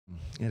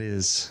It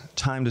is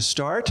time to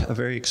start a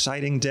very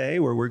exciting day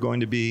where we're going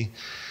to be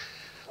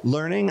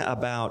learning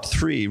about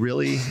 3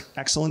 really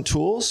excellent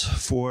tools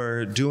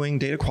for doing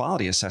data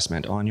quality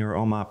assessment on your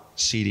OMOP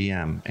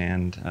CDM.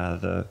 And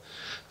the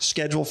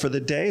schedule for the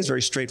day is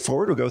very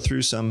straightforward. We'll go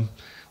through some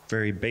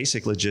very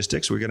basic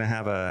logistics. We're going to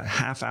have a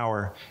half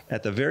hour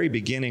at the very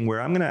beginning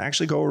where I'm going to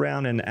actually go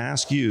around and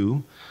ask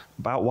you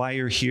about why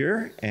you're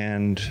here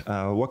and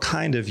what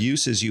kind of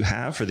uses you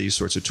have for these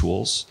sorts of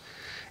tools.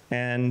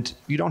 And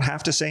you don't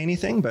have to say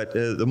anything, but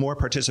the more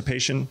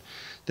participation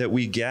that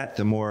we get,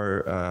 the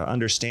more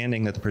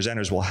understanding that the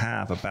presenters will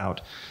have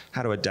about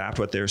how to adapt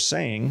what they're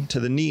saying to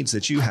the needs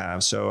that you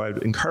have. So I'd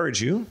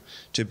encourage you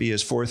to be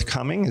as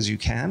forthcoming as you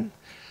can.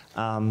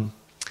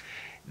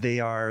 They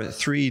are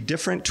 3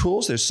 different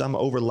tools. There's some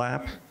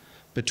overlap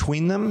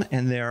between them,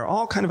 and they're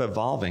all kind of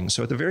evolving.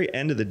 So at the very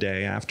end of the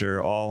day,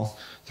 after all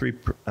 3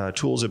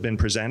 tools have been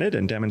presented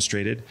and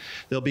demonstrated,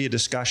 there'll be a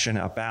discussion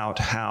about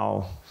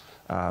how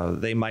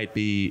they might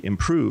be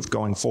improved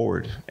going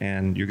forward,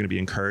 and you're going to be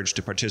encouraged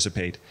to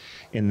participate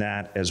in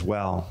that as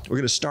well. We're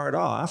going to start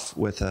off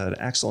with an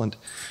excellent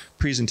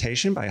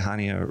presentation by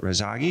Hania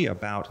Razagi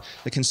about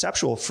the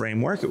conceptual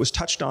framework. It was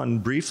touched on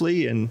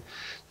briefly in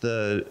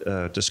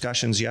the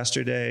discussions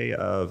yesterday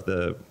of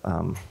the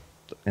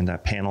in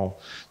that panel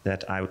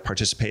that I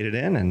participated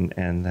in,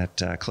 and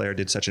that Claire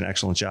did such an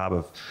excellent job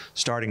of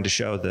starting to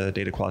show the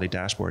data quality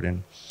dashboard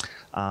in.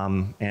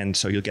 And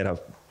so you'll get a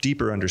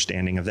deeper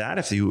understanding of that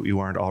if you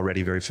aren't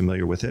already very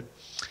familiar with it.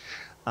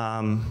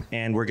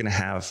 And we're going to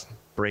have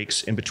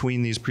breaks in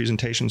between these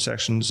presentation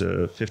sections,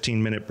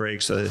 15-minute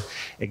breaks. The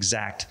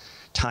exact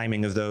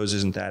timing of those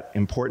isn't that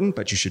important,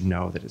 but you should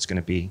know that it's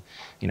going to be,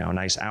 a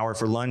nice hour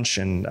for lunch,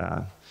 and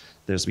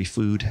there's be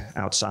food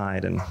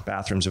outside and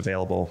bathrooms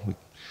available. We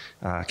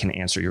can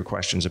answer your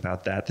questions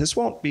about that. This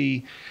won't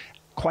be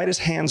quite as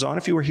hands-on.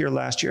 If you were here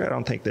last year, I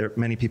don't think there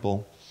many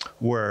people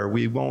were.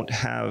 We won't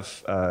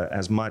have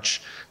as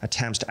much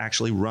attempts to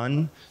actually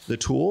run the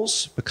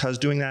tools, because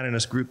doing that in a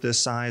group this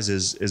size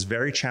is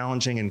very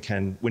challenging,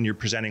 and when you're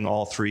presenting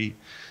all 3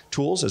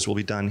 tools, as will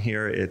be done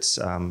here, it's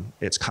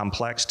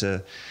complex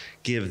to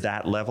give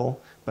that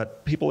level.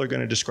 But people are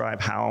going to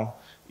describe how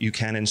you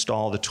can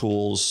install the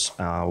tools,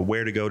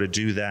 where to go to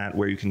do that,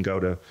 where you can go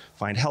to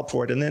find help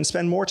for it, and then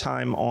spend more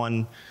time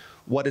on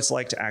what it's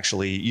like to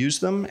actually use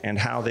them and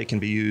how they can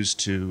be used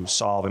to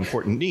solve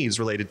important needs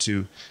related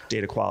to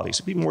data quality.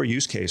 So be more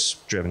use case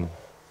driven.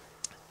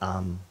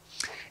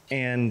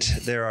 And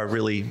there are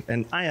really,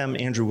 and I am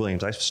Andrew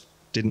Williams. I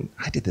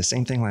did the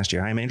same thing last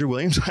year. I am Andrew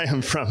Williams. I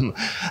am from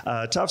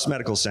Tufts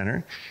Medical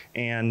Center,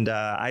 and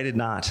I did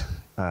not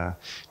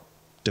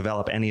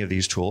develop any of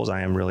these tools. I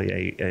am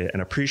really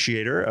an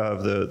appreciator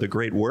of the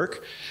great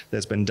work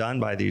that's been done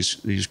by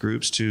these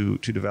groups to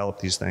develop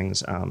these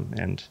things,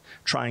 and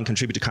try and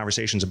contribute to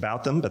conversations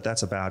about them, but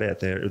that's about it.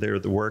 They're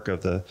the work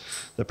of the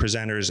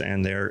presenters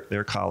and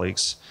their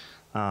colleagues.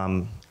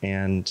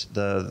 And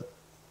the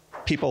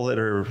people that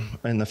are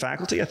in the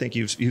faculty, I think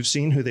you've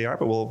seen who they are,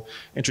 but we'll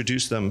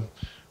introduce them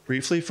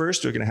briefly.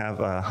 First, we're going to have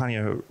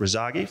Hania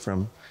Razagi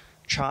from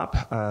CHOP,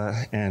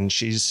 and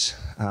she's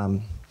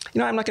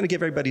I'm not going to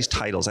give everybody's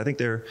titles. I think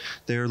they're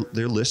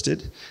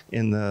listed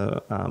in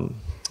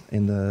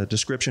the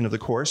description of the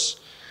course.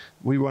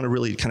 We want to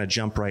really kind of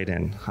jump right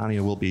in.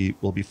 Hania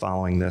will be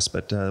following this,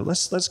 but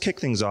let's kick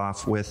things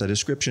off with a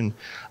description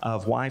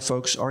of why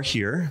folks are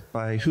here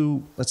by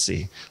who. Let's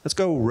see. Let's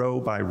go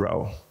row by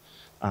row.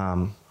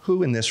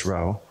 Who in this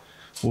row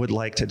would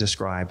like to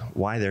describe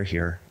why they're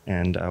here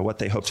and what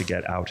they hope to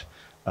get out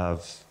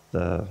of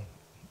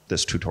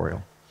this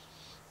tutorial?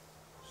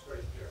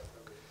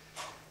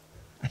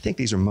 I think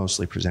these are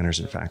mostly presenters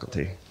and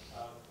faculty.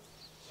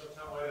 So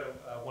Tom White,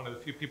 I'm one of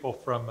the few people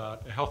from a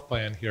health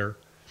plan here.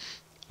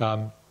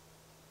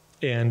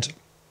 And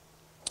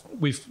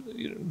we're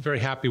very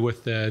happy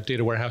with the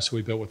data warehouse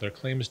we built with our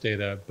claims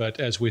data. But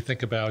as we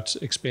think about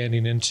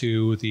expanding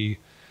into the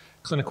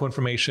clinical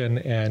information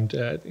and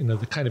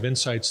the kind of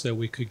insights that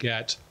we could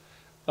get,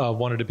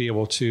 wanted to be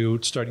able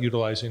to start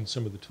utilizing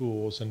some of the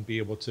tools and be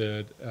able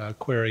to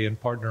query and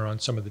partner on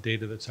some of the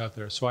data that's out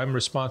there. So I'm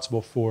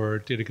responsible for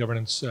data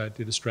governance,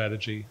 data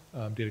strategy,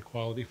 data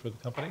quality for the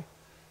company.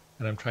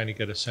 And I'm trying to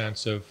get a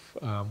sense of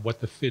what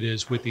the fit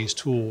is with these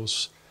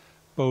tools,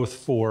 both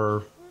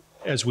for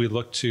as we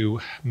look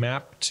to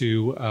map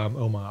to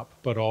OMOP,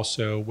 but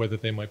also whether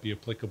they might be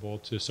applicable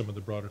to some of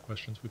the broader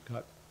questions we've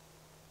got.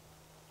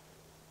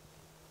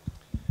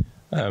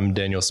 I'm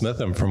Daniel Smith.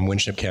 I'm from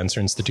Winship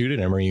Cancer Institute at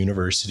Emory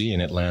University in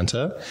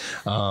Atlanta.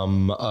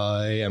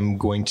 I am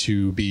going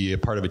to be a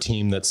part of a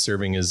team that's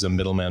serving as a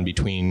middleman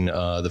between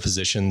the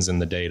physicians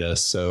and the data.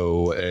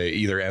 So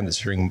either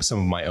answering some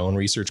of my own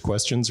research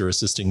questions or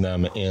assisting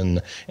them in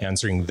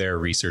answering their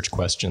research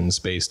questions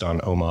based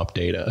on OMOP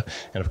data.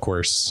 And of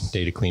course,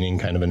 data cleaning,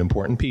 kind of an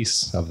important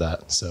piece of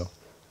that. So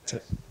that's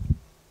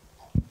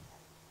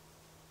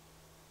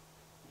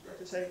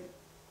it.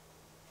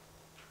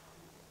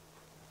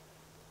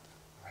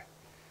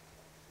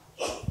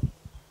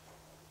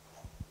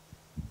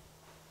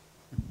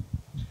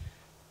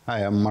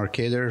 Hi, I'm Mark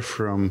Kader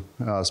from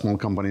a small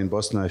company in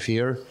Boston,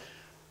 IFER.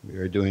 We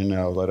are doing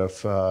a lot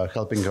of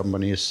helping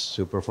companies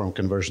to perform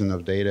conversion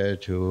of data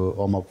to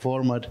OMAP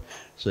format.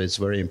 So it's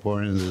very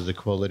important that the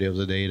quality of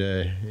the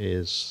data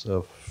is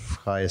of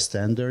high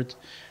standard.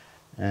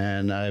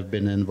 And I've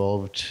been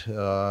involved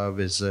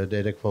with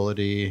data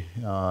quality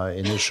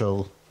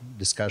initial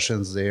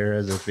discussions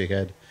there that we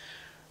had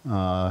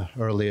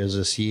earlier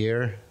this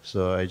year.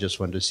 So I just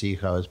want to see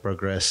how it's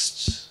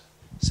progressed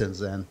since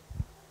then.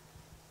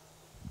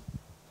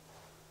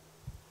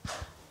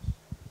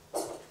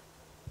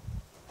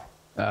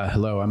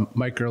 Hello, I'm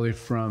Mike Gurley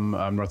from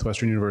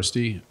Northwestern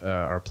University,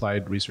 our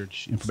Applied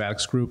Research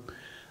Informatics group.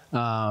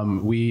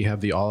 We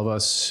have the All of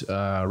Us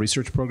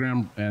research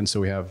program, and so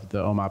we have the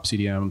OMAP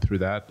CDM through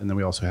that, and then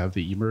we also have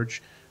the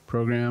eMERGE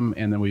program,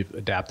 and then we've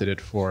adapted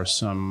it for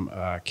some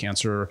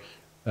cancer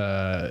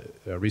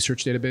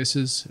research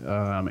databases,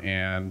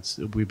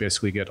 and we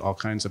basically get all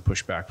kinds of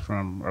pushback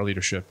from our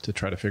leadership to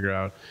try to figure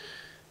out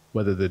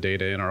whether the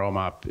data in our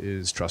OMAP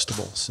is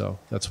trustable. So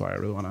that's why I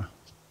really want to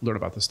learn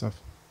about this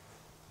stuff.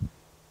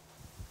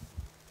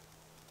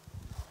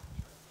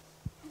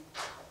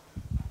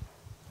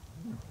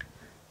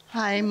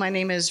 Hi, my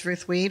name is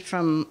Ruth Weed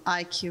from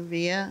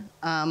IQVIA.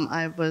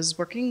 I was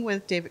working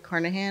with David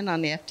Carnahan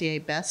on the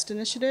FDA BEST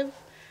initiative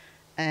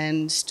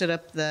and stood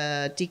up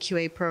the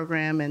DQA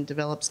program and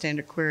developed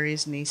standard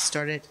queries, and he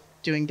started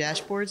doing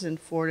dashboards and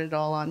forwarded it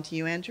all on to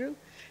you, Andrew.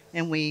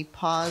 And we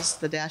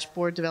paused the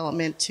dashboard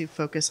development to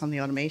focus on the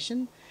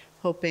automation,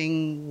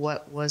 hoping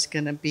what was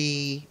going to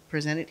be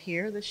presented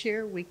here this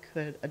year we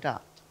could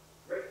adopt.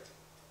 Great.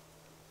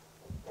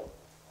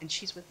 And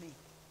she's with me.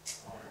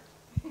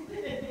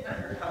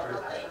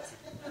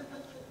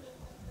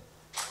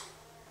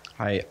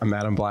 Hi, I'm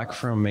Adam Black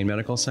from Maine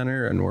Medical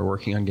Center, and we're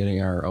working on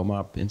getting our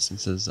OMAP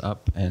instances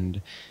up. And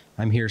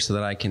I'm here so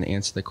that I can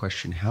answer the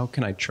question, how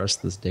can I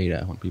trust this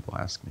data when people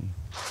ask me?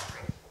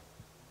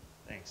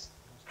 Thanks.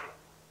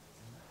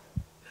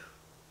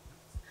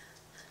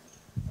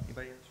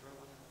 Anybody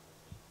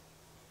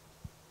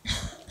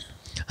else?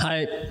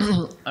 Hi,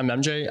 I'm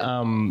MJ.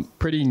 I'm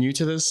pretty new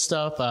to this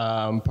stuff.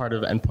 I'm part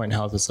of Endpoint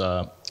Health. It's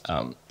a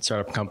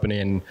startup company,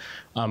 and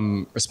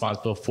I'm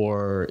responsible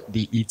for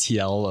the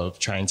ETL of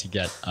trying to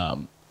get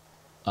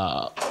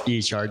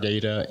EHR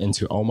data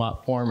into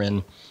OMAP form,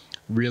 and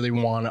really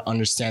want to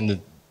understand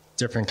the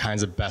different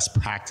kinds of best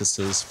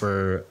practices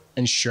for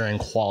ensuring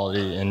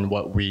quality, and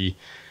what we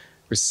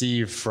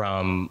receive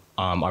from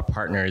our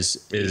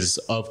partners is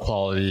of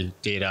quality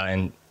data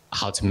and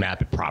how to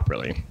map it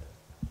properly.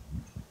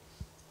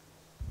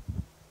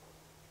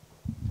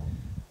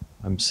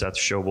 I'm Seth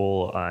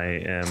Schobel. I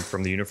am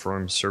from the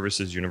Uniformed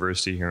Services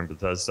University here in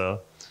Bethesda.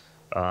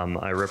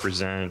 I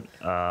represent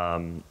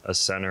a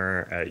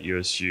center at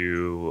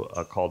USU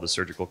called the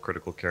Surgical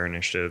Critical Care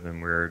Initiative,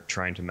 and we're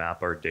trying to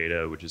map our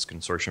data, which is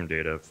consortium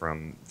data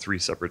from 3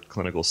 separate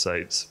clinical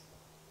sites,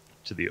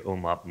 to the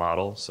OMAP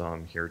model. So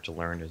I'm here to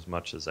learn as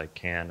much as I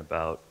can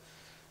about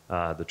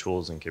the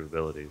tools and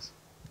capabilities.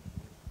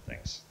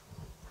 Thanks.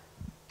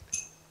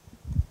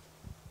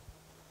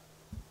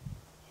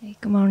 Hey,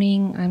 good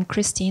morning. I'm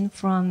Christine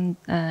from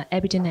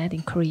Ebidonet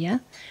in Korea.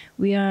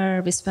 We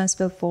are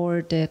responsible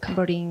for the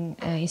converting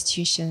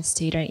institutions'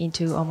 data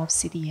into OMAP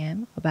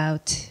CDM,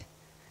 about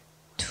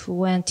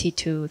 20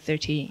 to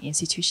 30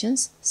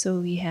 institutions. So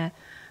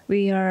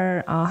we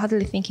are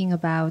hardly thinking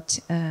about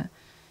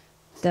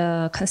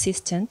the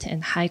consistent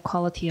and high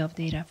quality of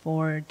data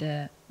for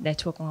the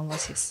network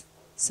analysis.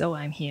 So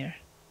I'm here.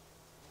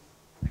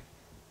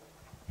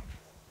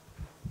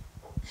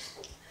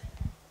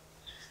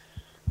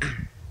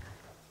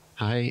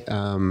 Hi,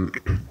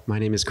 my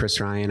name is Chris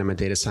Ryan. I'm a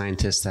data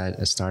scientist at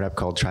a startup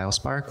called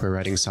TrialSpark. We're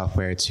writing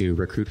software to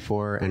recruit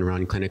for and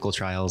run clinical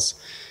trials.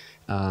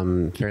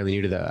 Fairly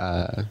new to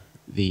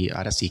the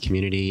OHDSI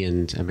community,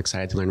 and I'm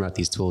excited to learn about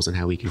these tools and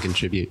how we can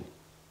contribute.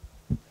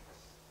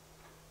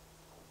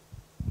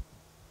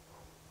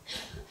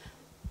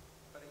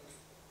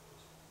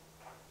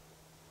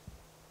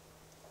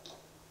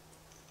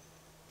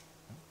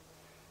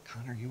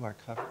 Connor, you are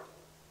covered.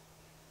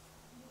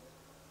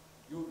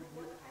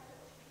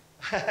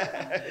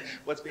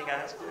 What's being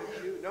asked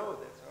of you? No,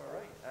 that's all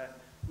right.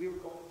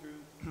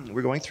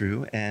 We're going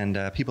through, and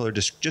people are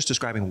just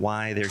describing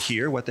why they're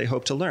here, what they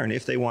hope to learn,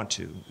 if they want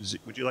to.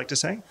 Would you like to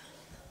say?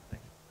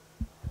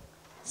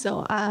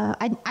 So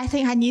I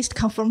think I need to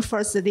confirm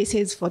first that this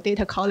is for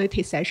data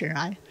quality session,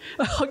 right?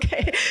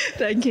 Okay,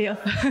 thank you.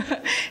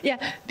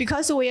 Yeah,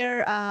 because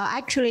we're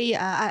actually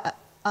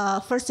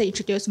first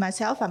introduce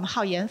myself. I'm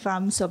Hao Yan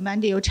from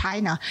Somandio,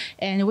 China,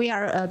 and we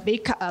are a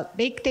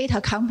big data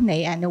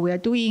company, and we are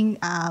doing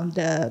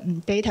the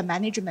data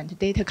management,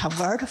 data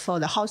convert for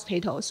the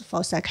hospitals,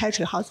 for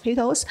psychiatric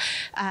hospitals,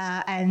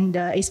 and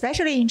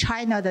especially in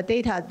China,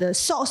 the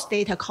source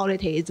data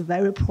quality is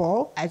very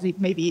poor, as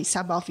maybe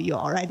some of you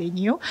already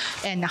knew,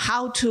 and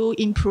how to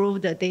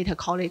improve the data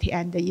quality.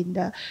 And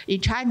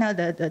in China,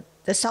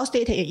 the source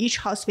data in each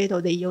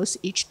hospital they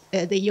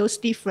use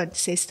different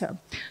system.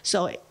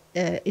 So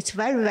it's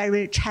very,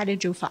 very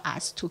challenging for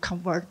us to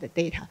convert the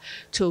data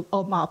to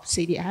OMOP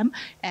CDM.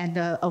 And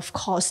of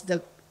course,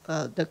 the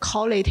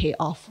quality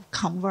of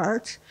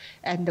convert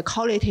and the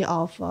quality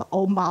of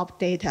OMOP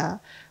data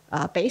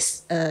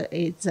base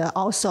is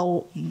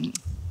also,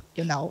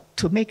 to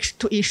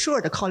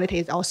ensure the quality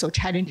is also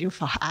challenging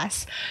for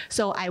us.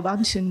 So I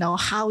want to know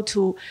how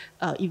to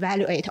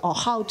evaluate or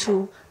how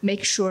to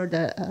make sure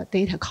the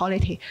data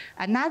quality.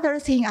 Another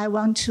thing I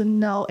want to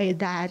know is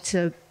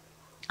that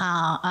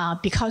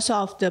because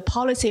of the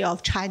policy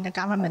of China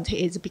government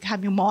is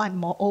becoming more and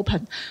more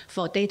open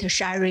for data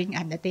sharing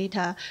and the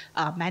data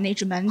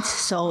management.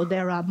 So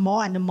there are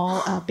more and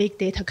more big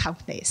data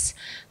companies.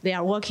 They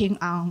are working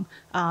on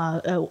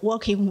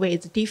working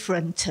with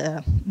different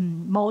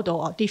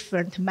model or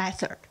different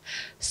method.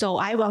 So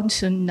I want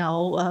to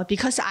know,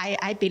 because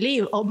I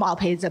believe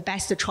OMOP is the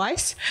best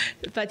choice,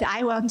 but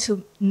I want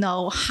to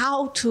know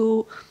how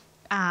to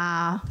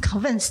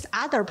convince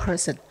other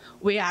person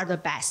we are the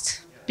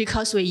best,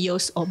 because we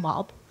use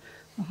OMOP.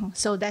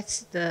 So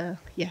that's the,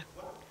 yeah.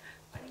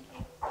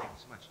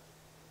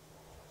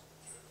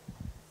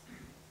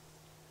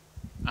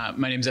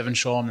 My name is Evan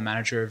Scholl. I'm the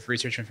manager of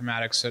research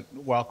informatics at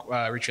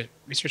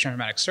research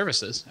informatics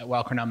services at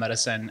Weill Cornell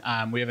Medicine.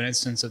 We have an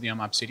instance of the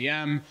OMOP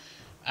CDM,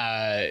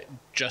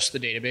 just the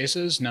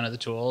databases, none of the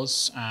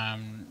tools.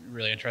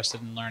 Really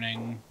interested in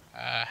learning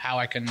how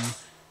I can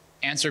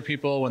answer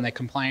people when they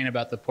complain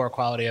about the poor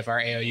quality of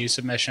our AOU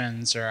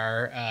submissions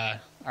or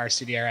our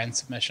CDRN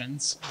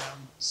submissions.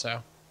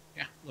 So,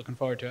 yeah, looking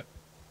forward to it.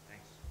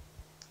 Thanks.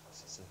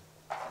 This is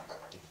a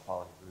data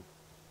quality group.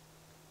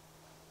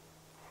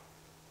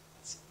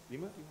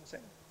 Rima, you want to say?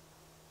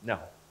 No.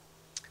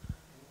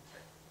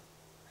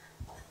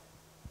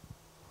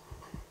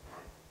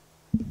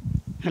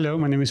 Hello,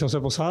 my name is Jose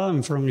Posada.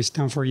 I'm from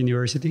Stanford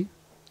University.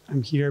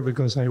 I'm here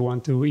because I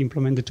want to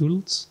implement the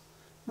tools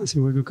and see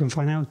what we can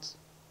find out.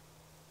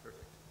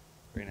 Perfect.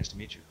 Very nice to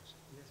meet you.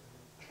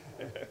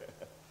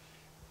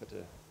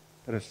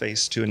 Put a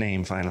face to a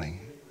name,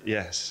 finally.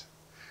 Yes.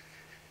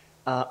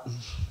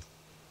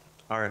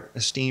 Our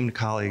esteemed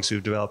colleagues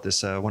who've developed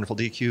this wonderful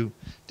DQueen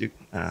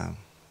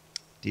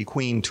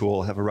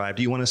tool have arrived.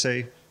 Do you want to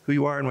say who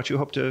you are and what you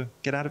hope to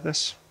get out of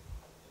this?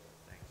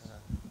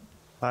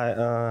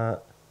 Hi,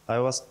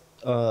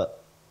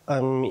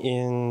 I'm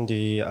in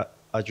the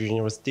Azure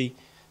University.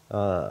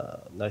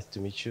 Nice to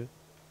meet you.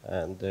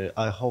 And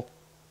I hope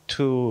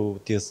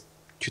this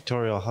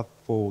tutorial help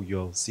for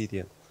your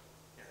CDM.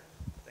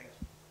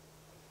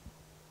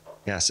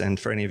 Yes, and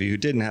for any of you who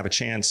didn't have a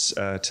chance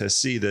to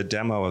see the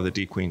demo of the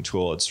DQueen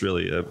tool, it's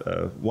really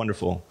a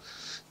wonderful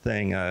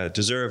thing.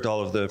 Deserved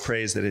all of the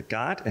praise that it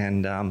got,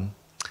 and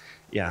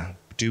yeah,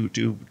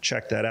 do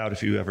check that out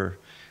if you ever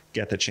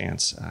get the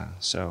chance.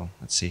 So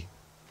let's see.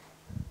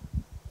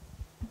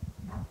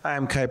 Hi,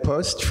 I'm Kai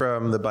Post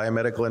from the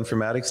Biomedical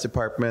Informatics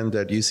Department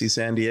at UC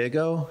San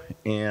Diego,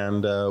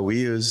 and we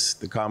use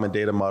the Common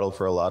Data Model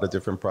for a lot of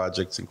different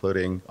projects,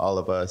 including All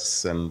of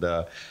Us and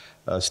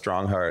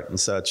Strongheart and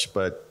such,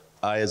 but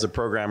I, as a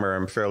programmer,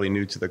 am fairly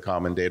new to the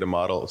Common Data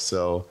Model,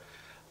 so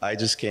I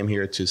just came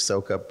here to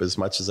soak up as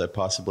much as I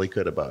possibly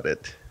could about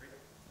it.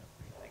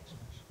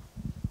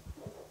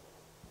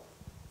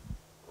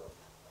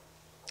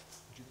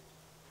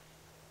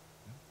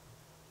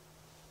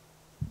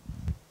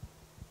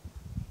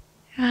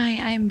 Hi,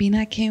 I'm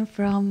Bina Kim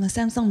from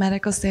Samsung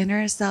Medical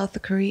Center, South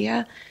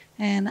Korea,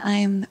 and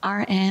I'm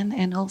RN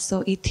and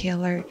also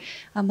e-tailer.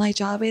 My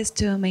job is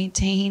to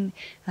maintain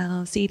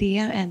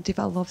CDM and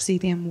develop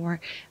CDM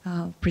more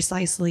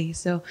precisely.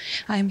 So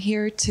I'm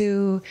here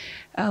to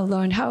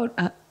learn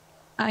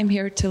I'm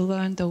here to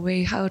learn the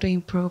way how to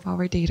improve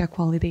our data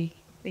quality.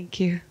 Thank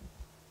you.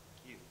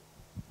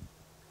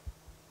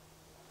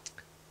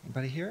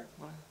 Anybody here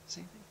want to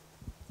say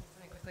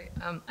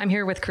anything? I'm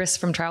here with Chris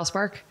from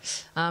TrialSpark,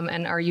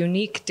 and our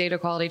unique data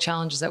quality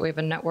challenge is that we have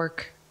a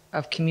network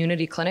of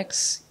community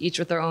clinics, each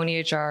with their own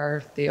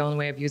EHR, the own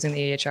way of using the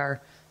EHR,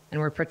 and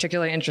we're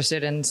particularly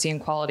interested in seeing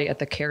quality at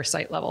the care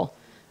site level.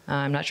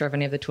 I'm not sure if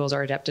any of the tools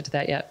are adapted to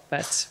that yet,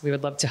 but we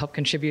would love to help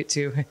contribute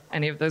to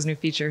any of those new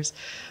features.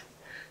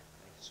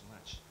 Thank you so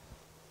much.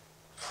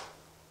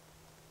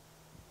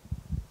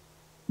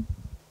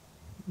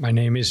 My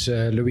name is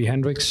Louis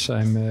Hendricks.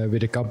 I'm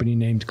with a company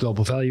named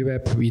Global Value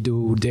App. We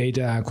do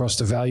data across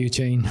the value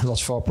chain,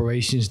 lots for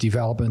operations,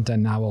 development,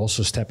 and now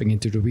also stepping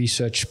into the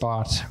research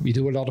part. We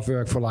do a lot of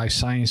work for life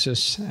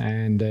sciences,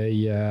 and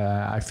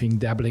I think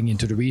dabbling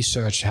into the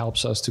research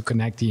helps us to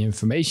connect the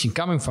information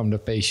coming from the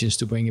patients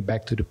to bring it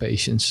back to the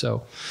patients.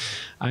 So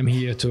I'm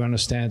here to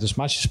understand as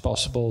much as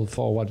possible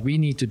for what we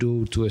need to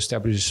do to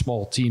establish a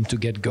small team to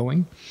get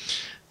going.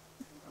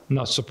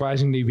 Not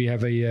surprisingly, we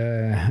have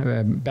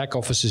a back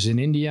offices in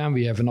India.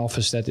 We have an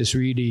office that is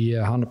really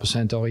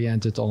 100%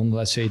 oriented on,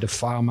 let's say, the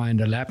pharma and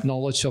the lab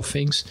knowledge of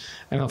things.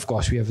 And of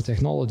course, we have a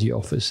technology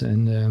office.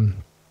 And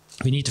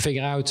we need to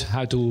figure out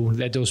how to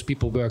let those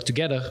people work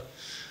together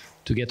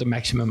to get the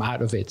maximum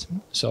out of it.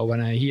 So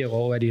when I hear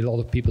already a lot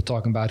of people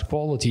talking about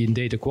quality and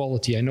data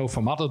quality, I know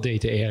from other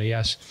data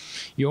areas,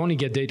 you only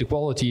get data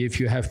quality if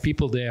you have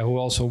people there who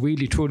also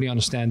really truly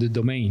understand the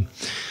domain.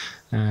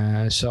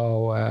 We're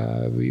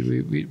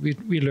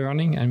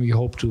learning, and we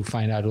hope to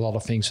find out a lot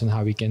of things on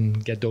how we can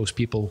get those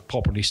people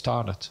properly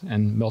started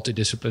and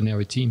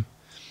multidisciplinary team.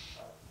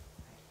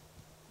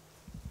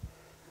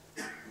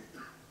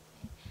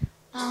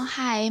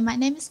 Hi, my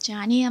name is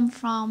Johnny. I'm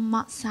from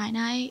Mount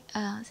Sinai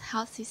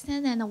Health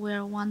System, and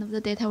we're one of the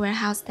data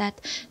warehouse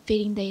that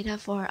feeding data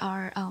for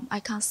our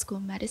Icahn School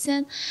of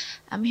Medicine.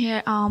 I'm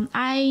here.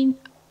 I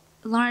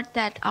learned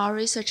that our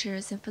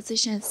researchers and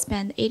physicians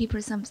spend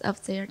 80%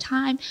 of their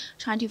time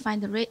trying to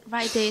find the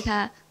right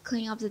data,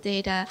 clean up the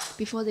data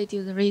before they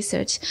do the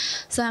research.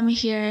 So I'm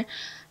here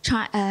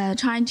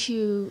trying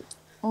to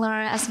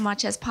learn as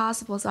much as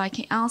possible so I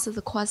can answer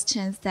the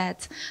questions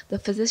that the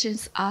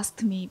physicians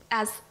asked me.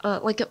 As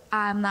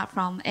I'm not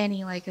from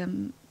any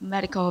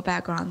medical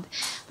background,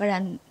 but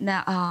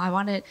I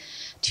wanted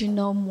to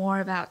know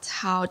more about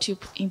how to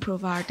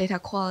improve our data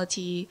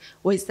quality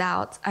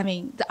without.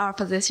 Our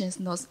physicians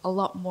knows a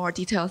lot more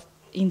details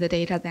in the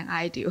data than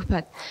I do.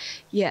 But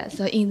yeah,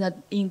 so in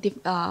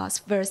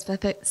very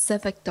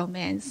specific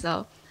domains.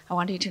 So I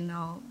wanted to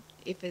know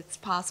if it's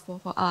possible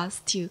for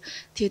us to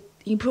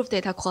improve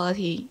data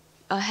quality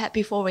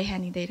before we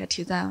handing data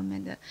to them,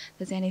 and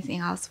there's anything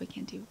else we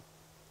can do.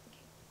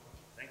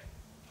 Thank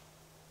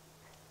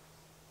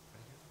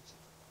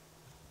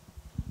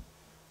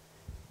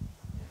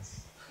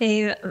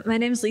you. Hey, my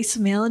name is Lisa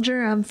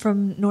Malinger. I'm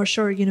from North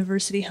Shore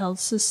University Health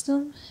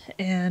System,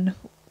 and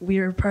we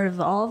are part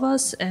of All of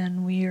Us,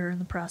 and we are in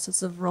the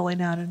process of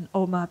rolling out an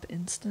OMOP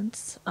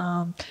instance.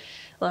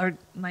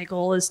 My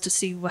goal is to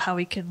see how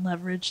we can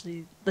leverage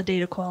the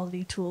data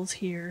quality tools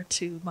here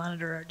to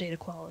monitor our data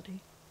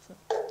quality. So.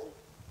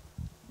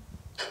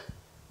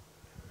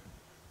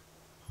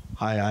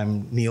 Hi,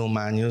 I'm Neil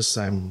Manius.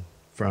 I'm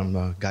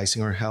from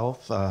Geisinger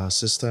Health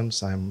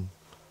Systems. I'm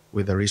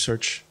with the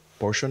research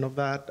portion of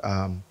that.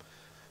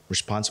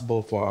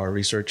 Responsible for our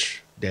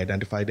research, the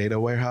Identify Data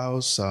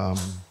Warehouse.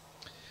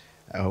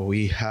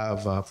 We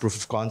have a proof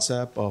of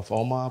concept of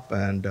OMOP,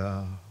 and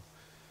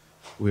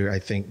we're, I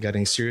think,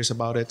 getting serious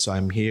about it. So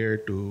I'm here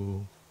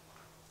to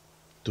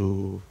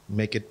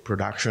make it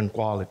production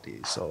quality.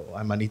 So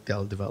I'm an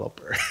ETL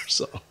developer.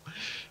 So.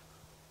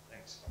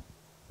 Thanks.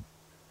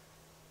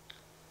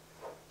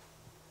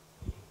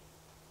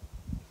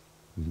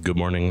 Good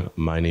morning.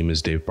 My name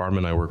is Dave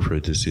Barman. I work for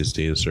Odysseus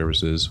Data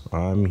Services.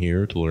 I'm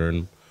here to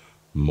learn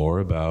more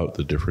about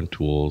the different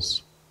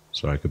tools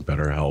so I can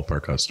better help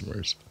our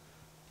customers.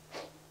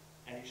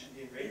 And you should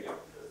be in radio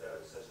because that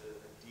was such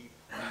a deep.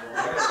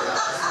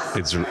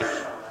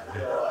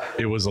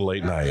 It was a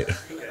late night. That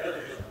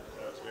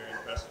was very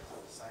impressive.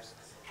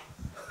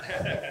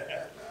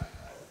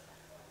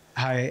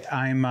 Hi,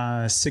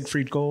 I'm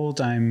Siegfried Gold.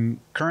 I'm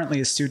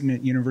currently a student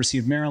at University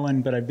of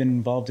Maryland, but I've been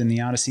involved in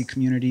the Odyssey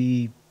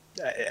community.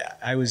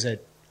 I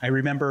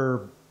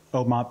remember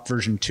OMOP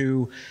version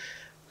 2,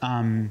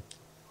 and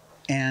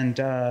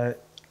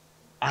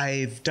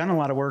I've done a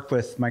lot of work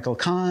with Michael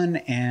Kahn,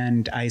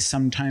 and I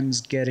sometimes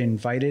get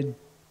invited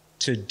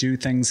to do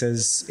things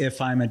as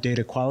if I'm a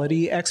data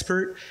quality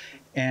expert.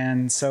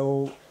 And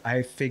so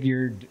I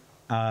figured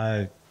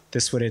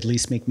this would at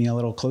least make me a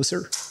little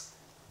closer.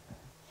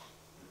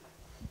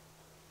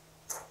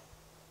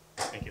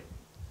 Thank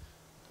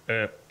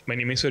you. My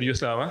name is Sergio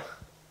Slava.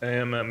 I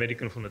am a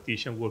medical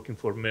informatician working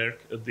for Merck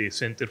at the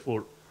Center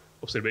for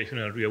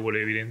Observational and Real-World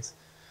Evidence.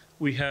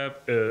 We have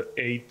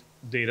 8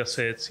 data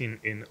sets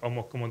in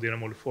OMOP common data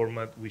model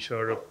format, which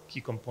are a key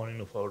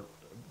component of our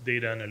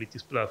data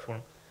analytics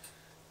platform.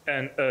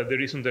 And the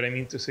reason that I'm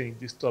interested in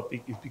this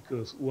topic is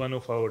because one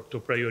of our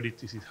top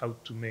priorities is how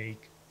to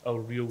make our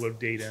real-world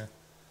data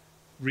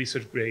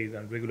research grade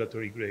and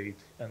regulatory grade,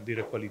 and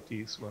data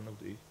quality is one of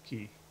the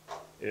key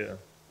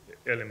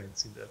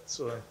elements in that.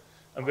 So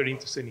I'm very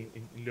interested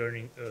in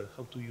learning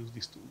how to use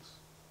these tools.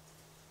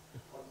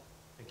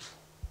 Thank you.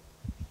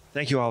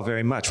 Thank you all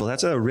very much. Well,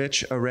 that's a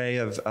rich array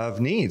of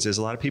needs. There's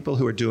a lot of people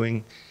who are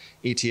doing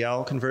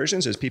ETL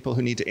conversions. There's people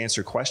who need to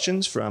answer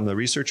questions from the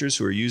researchers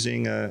who are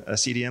using a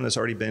CDM that's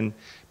already been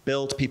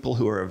built, people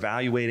who are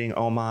evaluating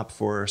OMOP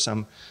for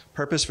some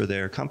purpose for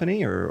their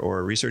company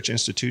or research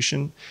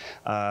institution,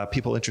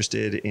 people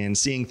interested in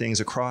seeing things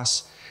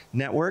across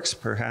networks,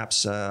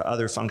 perhaps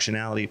other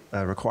functionality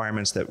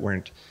requirements that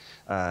weren't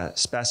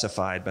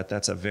specified, but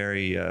that's a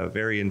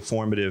very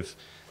informative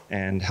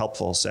and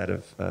helpful set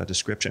of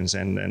descriptions,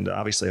 and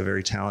obviously a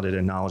very talented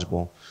and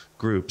knowledgeable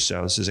group.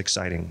 So this is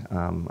exciting.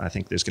 I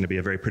think there's going to be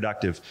a very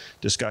productive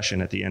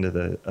discussion at the end of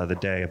the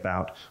day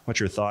about what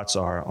your thoughts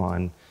are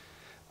on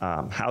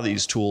how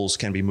these tools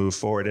can be moved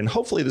forward. And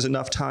hopefully there's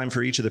enough time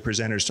for each of the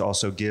presenters to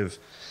also give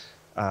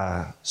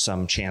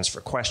some chance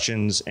for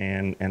questions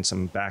and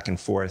some back and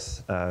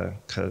forth. I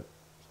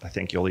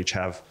think you'll each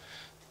have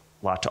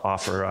a lot to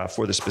offer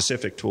for the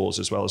specific tools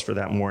as well as for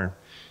that more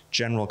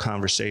general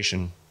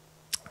conversation.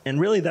 And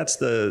really, that's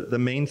the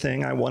main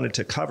thing I wanted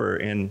to cover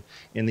in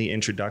the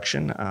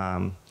introduction.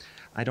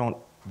 I don't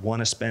want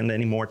to spend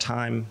any more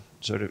time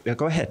sort of,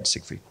 go ahead,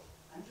 Siegfried.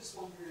 I'm just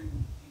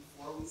wondering,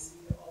 before we see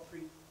all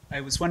three,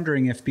 I was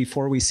wondering if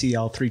before we see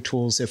all three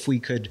tools, if we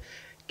could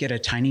get a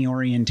tiny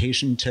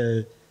orientation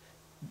to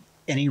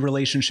any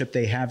relationship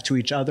they have to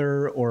each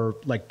other, or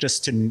like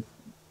just to,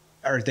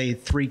 are they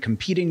three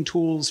competing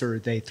tools, or are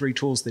they three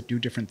tools that do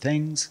different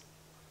things?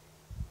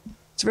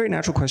 It's a very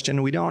natural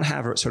question. We don't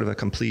have sort of a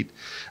complete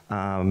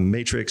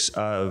matrix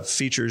of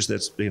features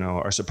that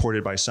are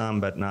supported by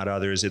some but not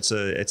others.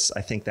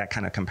 I think that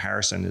kind of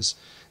comparison is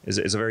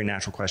a very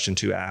natural question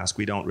to ask.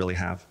 We don't really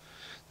have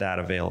that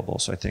available,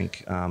 so I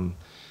think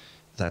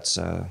that's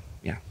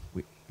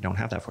we don't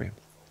have that for you.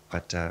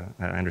 But I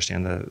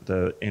understand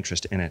the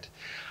interest in it.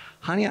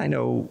 Hania, I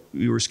know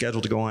you were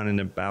scheduled to go on in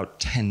about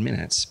 10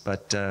 minutes,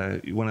 but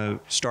you want to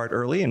start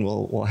early, and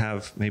we'll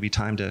have maybe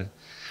time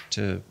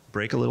to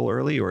break a little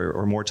early,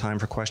 or more time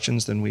for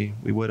questions than we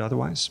would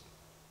otherwise.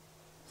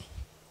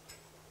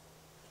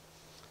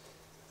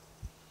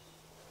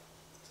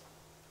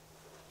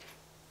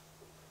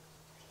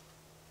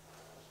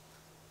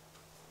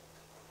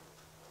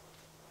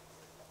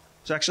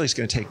 So actually it's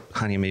going to take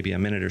Hania maybe a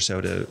minute or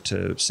so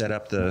to set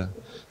up the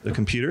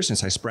computer,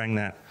 since I sprang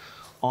that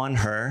on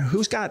her.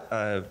 Who's got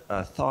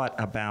a thought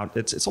about,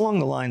 it's along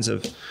the lines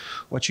of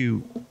what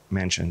you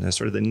mentioned,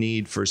 sort of the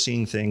need for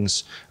seeing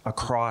things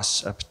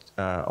across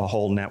a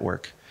whole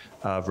network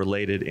of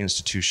related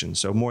institutions,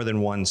 so more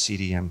than one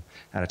CDM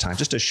at a time.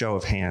 Just a show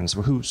of hands,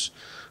 who's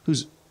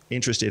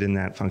interested in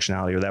that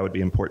functionality, or that would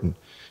be important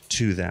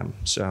to them.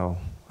 So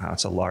wow,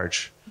 it's a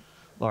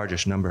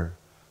largish number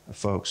of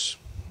folks.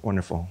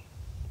 Wonderful.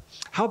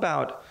 How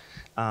about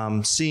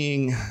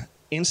seeing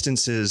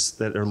instances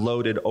that are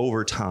loaded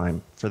over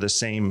time for the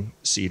same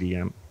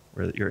CDM,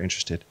 where you're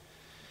interested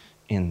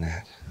in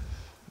that?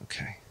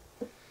 Okay,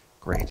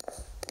 great,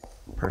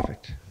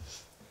 perfect.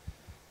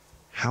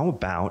 How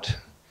about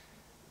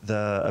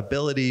the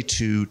ability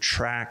to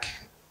track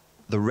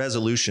the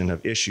resolution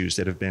of issues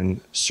that have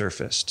been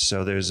surfaced?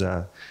 So there's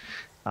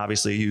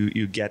obviously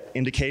you get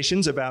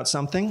indications about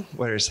something.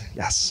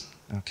 Yes,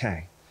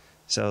 okay.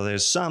 So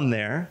there's some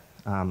there.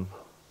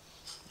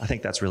 I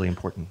think that's really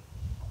important.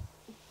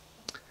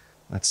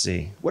 Let's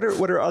see. What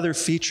are other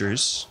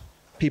features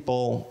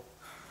people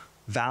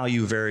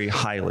value very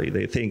highly?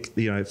 They think,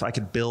 if I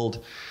could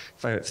build,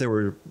 if there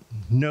were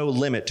no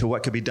limit to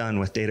what could be done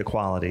with data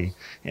quality,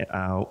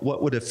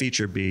 what would a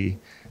feature be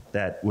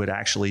that would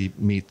actually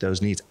meet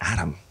those needs?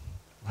 Adam,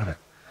 love it.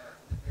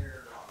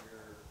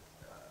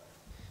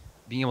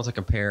 Being able to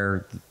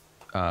compare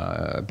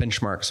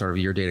benchmark sort of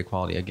your data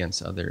quality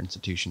against other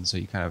institutions, so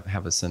you kind of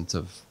have a sense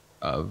of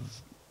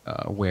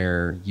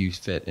where you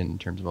fit in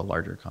terms of a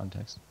larger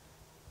context.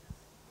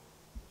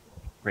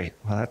 Great.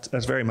 Well,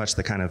 that's very much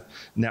the kind of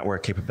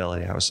network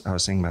capability I was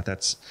thinking about.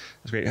 That's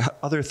great.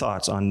 Other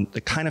thoughts on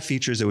the kind of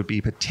features that would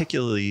be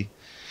particularly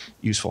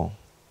useful?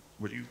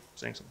 Were you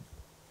saying something?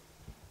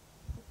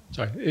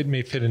 Sorry, it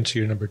may fit into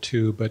your number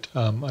two, but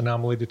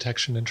anomaly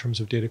detection in terms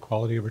of data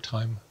quality over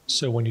time.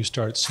 So when you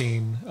start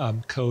seeing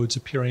codes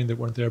appearing that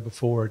weren't there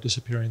before, or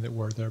disappearing that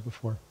were there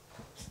before.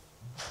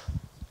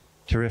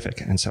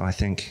 Terrific. And so I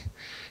think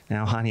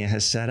now Hania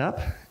has set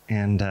up,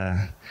 and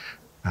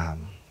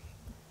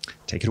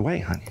take it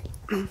away,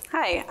 Hania.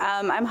 Hi,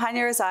 I'm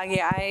Hania Razagi.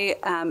 I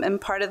am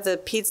part of the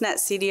PedsNet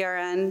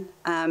CDRN,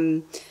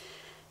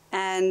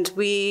 and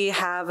we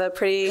have a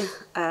pretty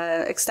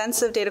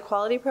extensive data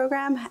quality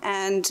program,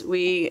 and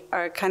we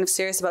are kind of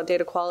serious about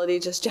data quality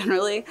just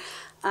generally.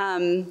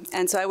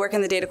 And so I work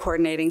in the Data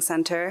Coordinating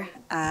Center,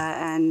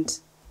 and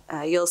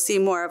you'll see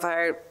more of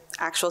our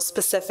actual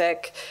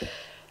specific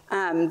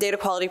data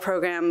quality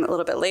program a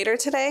little bit later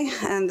today,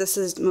 and this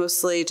is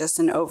mostly just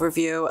an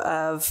overview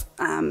of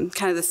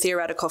kind of the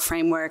theoretical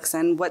frameworks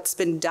and what's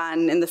been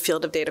done in the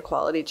field of data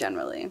quality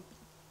generally.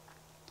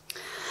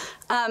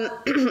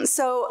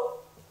 So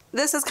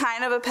this is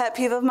kind of a pet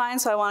peeve of mine,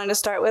 so I wanted to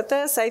start with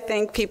this. I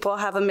think people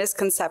have a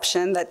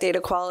misconception that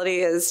data quality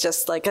is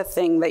just like a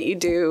thing that you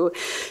do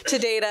to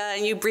data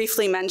and you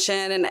briefly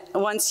mention, and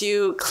once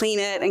you clean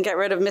it and get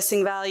rid of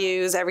missing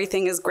values,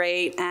 everything is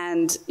great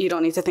and you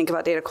don't need to think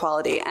about data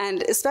quality.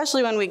 And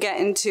especially when we get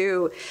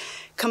into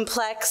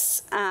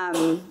complex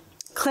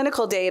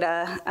clinical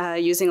data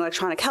using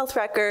electronic health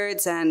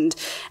records and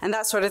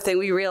that sort of thing,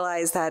 we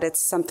realize that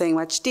it's something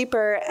much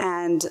deeper,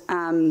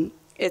 and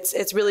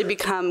it's really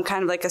become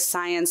kind of like a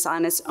science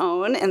on its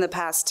own in the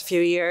past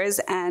few years.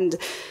 And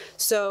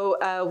so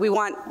we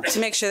want to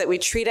make sure that we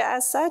treat it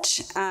as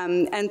such.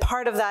 And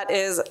part of that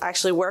is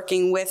actually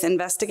working with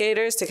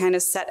investigators to kind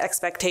of set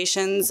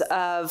expectations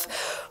of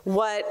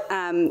what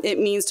it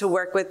means to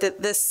work with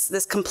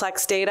this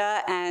complex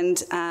data, and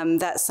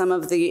that some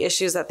of the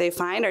issues that they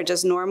find are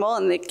just normal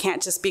and they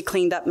can't just be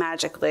cleaned up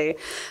magically.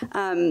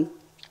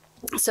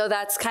 So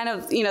that's kind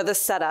of, the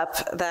setup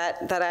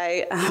that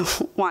I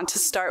want to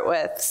start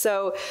with.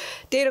 So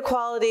data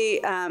quality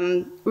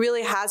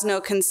really has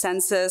no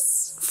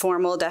consensus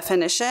formal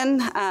definition.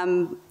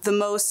 The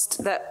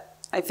most that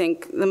I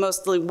think the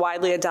most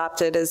widely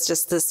adopted is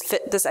just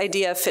this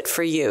idea of fit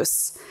for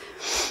use.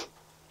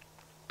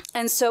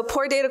 And so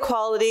poor data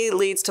quality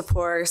leads to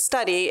poor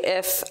study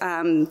if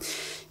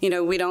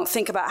we don't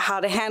think about how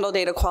to handle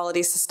data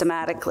quality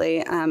systematically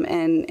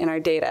in our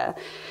data.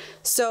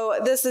 So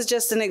this is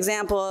just an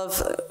example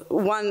of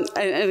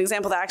an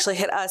example that actually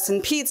hit us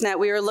in PedsNet.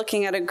 We were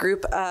looking at a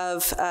group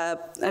of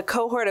a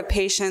cohort of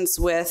patients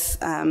with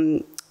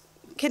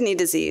kidney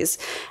disease,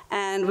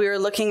 and we were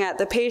looking at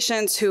the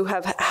patients who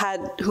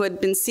had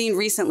been seen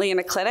recently in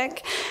a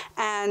clinic,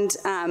 and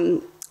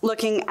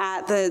looking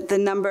at the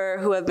number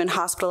who have been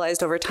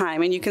hospitalized over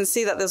time. And you can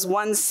see that this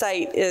one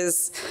site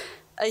is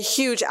a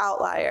huge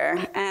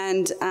outlier.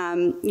 And,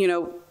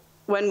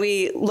 when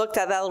we looked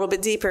at that a little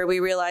bit deeper,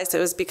 we realized it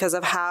was because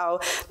of how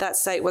that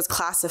site was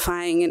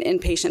classifying an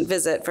inpatient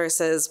visit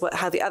versus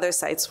how the other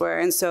sites were.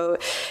 And so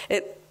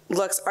it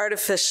looks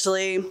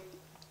artificially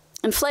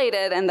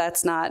inflated, and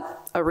that's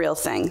not a real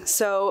thing.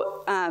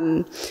 So,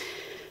 I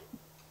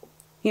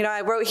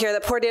wrote here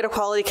that poor data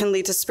quality can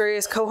lead to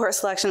spurious cohort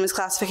selection,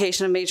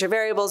 misclassification of major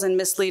variables, and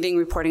misleading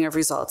reporting of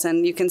results.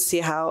 And you can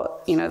see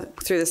how,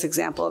 through this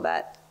example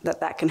that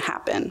can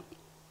happen.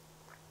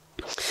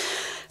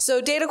 So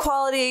data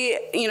quality,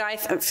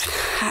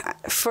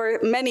 for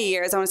many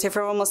years, I want to say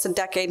for almost a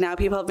decade now,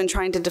 people have been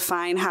trying to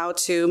define how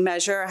to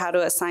measure, how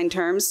to assign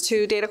terms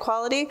to data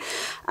quality.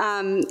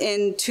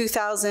 In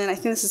 2000, I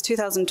think this is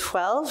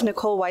 2012,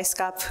 Nicole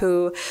Weiskopf,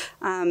 who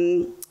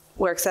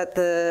works at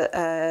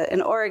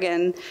in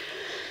Oregon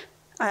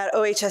at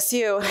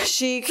OHSU,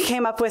 she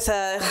came up with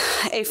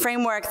a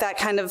framework that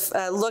kind of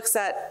looks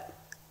at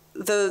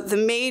the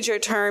major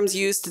terms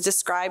used to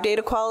describe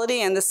data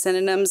quality and the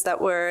synonyms that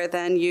were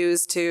then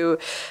used to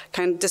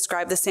kind of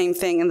describe the same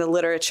thing in the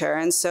literature.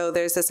 And so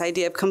there's this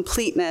idea of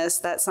completeness,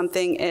 that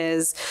something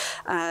is,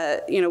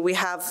 we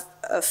have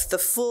the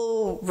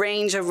full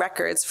range of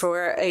records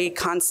for a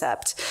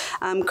concept.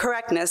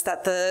 Correctness,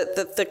 that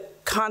the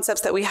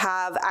concepts that we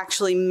have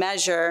actually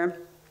measure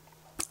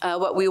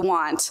what we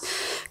want.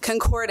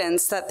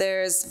 Concordance, that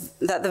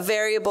the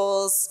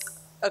variables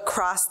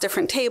across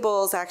different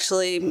tables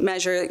actually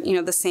measure,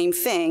 the same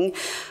thing.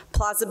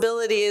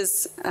 Plausibility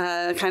is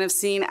kind of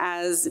seen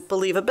as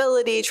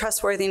believability,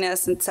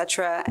 trustworthiness,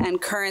 etc., and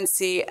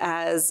currency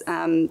as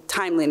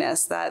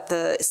timeliness, that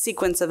the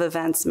sequence of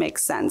events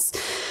makes sense.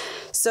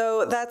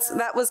 So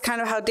that was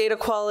kind of how data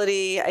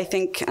quality, I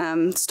think,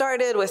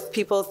 started, with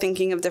people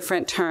thinking of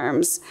different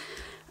terms.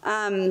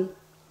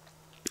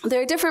 There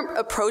are different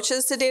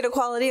approaches to data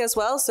quality as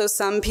well. So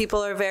some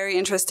people are very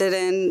interested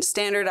in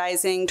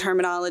standardizing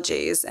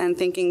terminologies and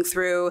thinking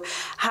through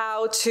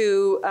how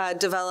to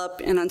develop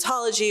an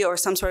ontology or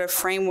some sort of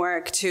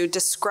framework to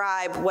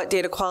describe what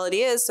data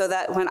quality is, so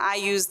that when I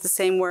use the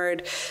same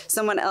word,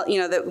 someone else,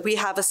 that we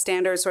have a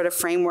standard sort of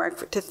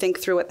framework to think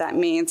through what that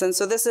means. And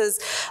so this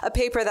is a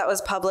paper that was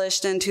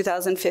published in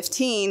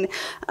 2015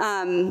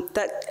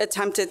 that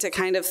attempted to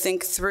kind of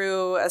think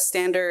through a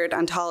standard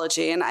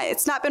ontology. And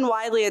it's not been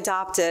widely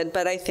adopted,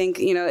 but I think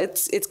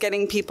it's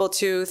getting people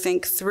to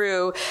think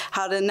through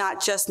how to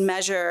not just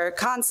measure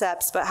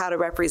concepts, but how to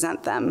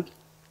represent them.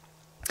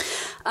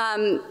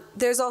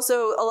 There's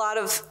also a lot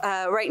of,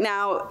 right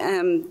now,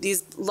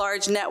 these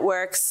large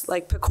networks,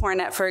 like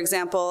PecorNet, for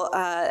example,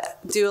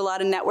 do a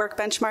lot of network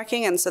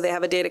benchmarking, and so they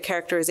have a data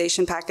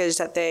characterization package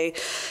that they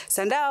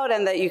send out,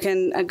 and that you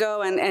can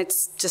go, and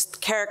it's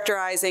just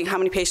characterizing how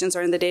many patients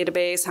are in the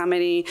database, how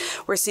many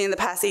we're seeing in the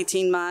past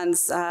 18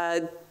 months,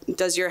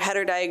 does your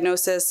header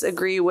diagnosis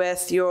agree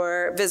with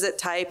your visit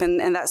type,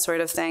 and that sort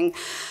of thing.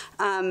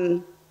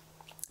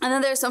 And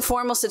then there's some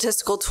formal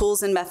statistical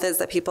tools and methods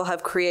that people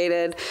have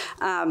created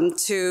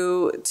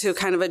to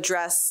kind of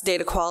address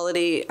data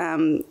quality,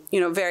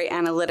 very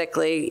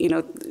analytically,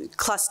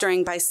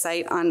 clustering by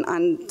site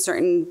on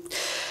certain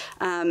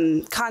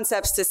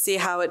concepts to see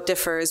how it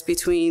differs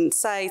between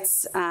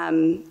sites,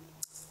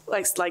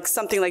 like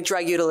something like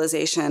drug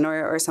utilization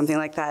or something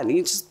like that.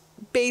 You just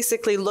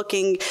basically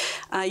looking,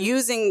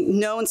 using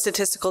known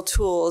statistical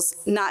tools,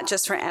 not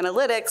just for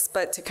analytics,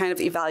 but to kind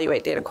of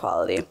evaluate data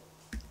quality.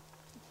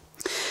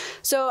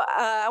 So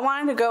I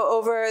wanted to go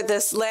over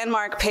this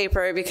landmark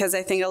paper because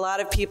I think a lot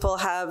of people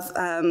have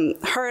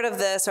heard of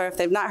this, or if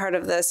they've not heard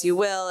of this, you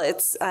will.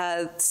 It's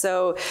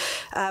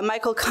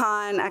Michael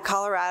Kahn at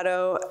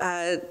Colorado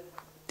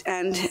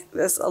and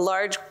a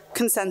large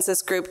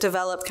consensus group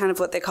developed kind of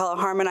what they call a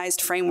harmonized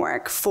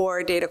framework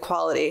for data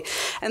quality.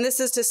 And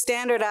this is to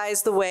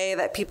standardize the way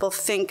that people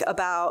think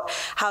about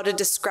how to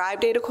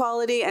describe data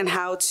quality and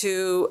how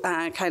to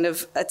kind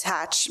of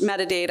attach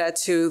metadata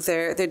to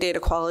their data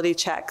quality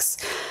checks.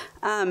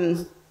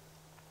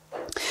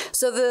 So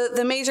So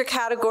the major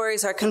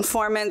categories are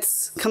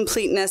conformance,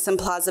 completeness, and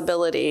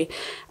plausibility.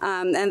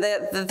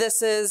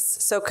 This is,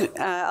 so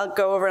I'll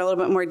go over a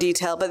little bit more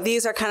detail, but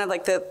these are kind of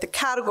like the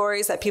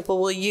categories that people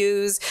will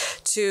use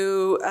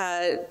to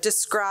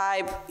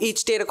describe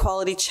each data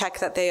quality check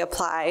that they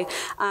apply.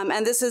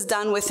 And this is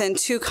done within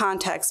two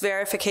contexts,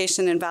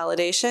 verification and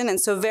validation. And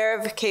so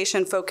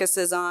verification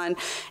focuses on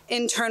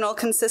internal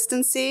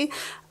consistency,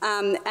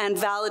 and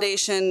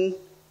validation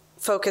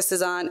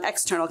focuses on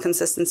external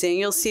consistency, and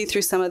you'll see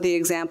through some of the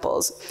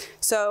examples.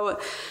 So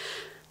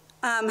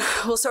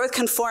we'll start with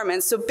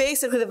conformance. So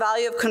basically the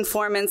value of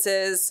conformance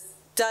is,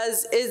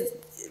 does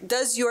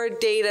your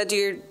data, do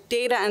your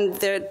data and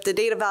the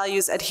data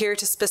values adhere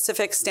to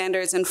specific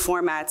standards and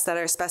formats that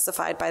are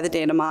specified by the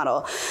data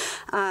model?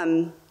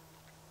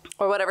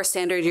 Or whatever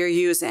standard you're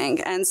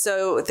using. And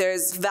so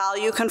there's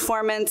value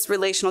conformance,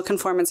 relational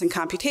conformance, and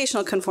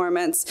computational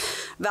conformance.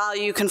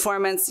 Value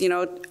conformance,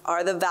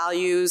 are the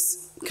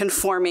values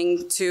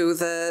conforming to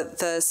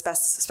the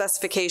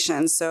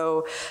specifications.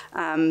 So,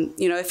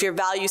 if your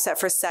value set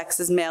for sex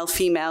is male,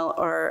 female,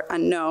 or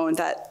unknown,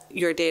 that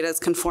your data is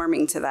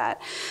conforming to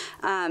that.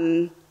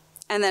 And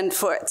then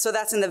so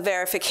that's in the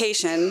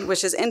verification,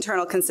 which is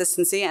internal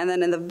consistency, and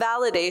then in the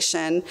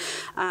validation,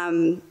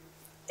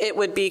 it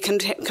would be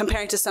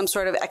comparing to some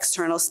sort of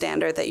external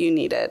standard that you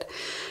needed.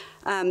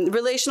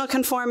 Relational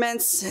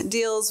conformance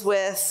deals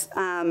with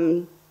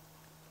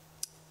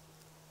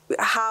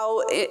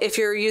how, if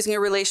you're using a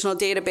relational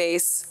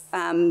database,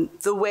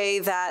 the way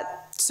that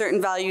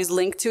certain values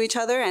link to each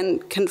other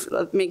and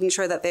making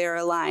sure that they are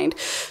aligned.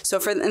 So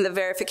in the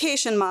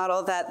verification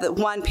model, that the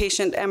one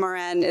patient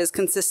MRN is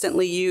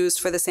consistently used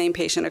for the same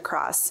patient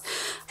across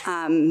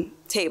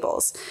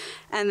tables.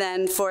 And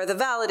then for the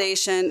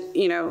validation,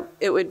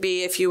 it would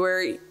be if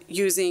you're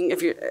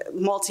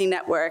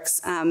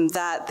multi-networks,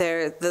 that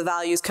the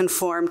values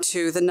conform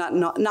to the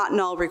not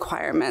null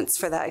requirements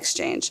for that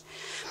exchange.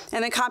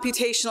 And then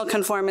computational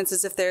conformance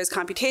is if there's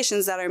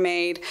computations that are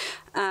made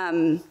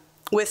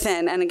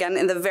within, and again,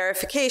 in the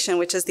verification,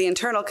 which is the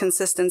internal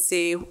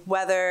consistency,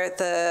 whether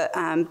the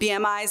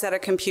BMIs that are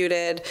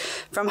computed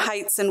from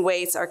heights and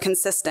weights are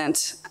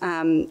consistent.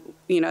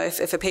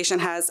 If a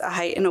patient has a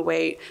height and a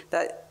weight,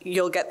 that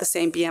you'll get the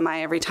same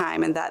BMI every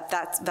time, and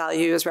that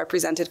value is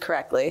represented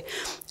correctly.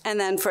 And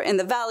then in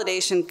the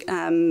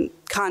validation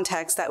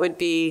context, that would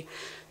be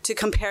to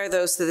compare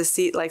those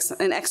to like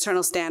an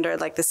external standard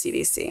like the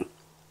CDC.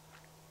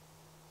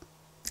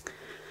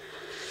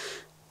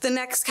 The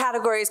next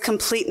category is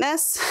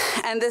completeness,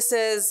 and this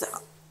is,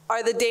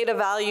 are the data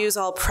values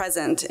all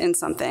present in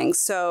something?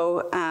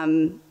 So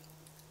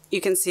you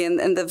can see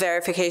in the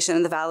verification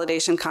and the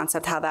validation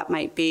concept how that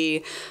might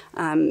be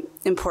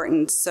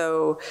important.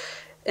 So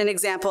an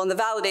example in the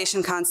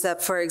validation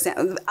concept, for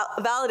example,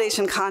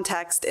 validation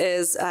context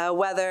is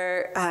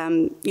whether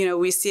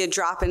we see a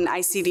drop in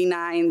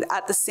ICD-9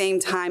 at the same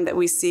time that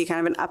we see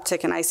kind of an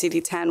uptick in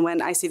ICD-10 when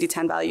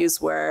ICD-10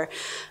 values were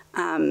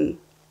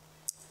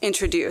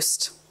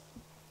introduced.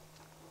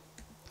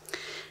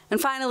 And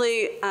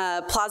finally,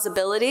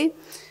 plausibility.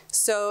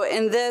 So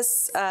in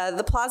this,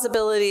 the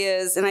plausibility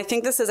is, and I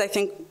think this is,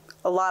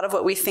 a lot of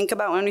what we think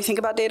about when we think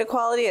about data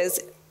quality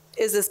is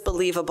this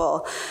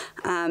believable?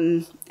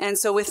 And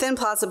so within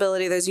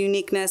plausibility, there's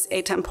uniqueness,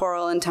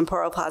 atemporal, and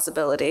temporal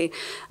plausibility.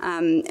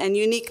 And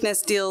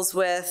uniqueness deals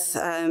with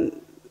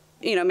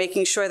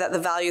making sure that the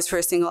values for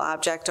a single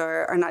object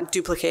are not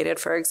duplicated,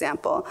 for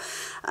example.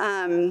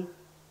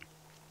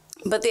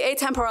 But the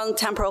atemporal and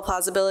temporal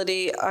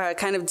plausibility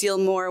kind of deal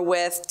more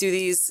with, do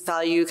these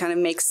values kind of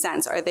make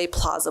sense? Are they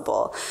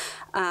plausible?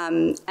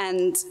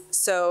 And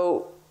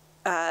so,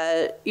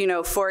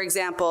 for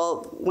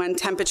example, when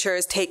temperature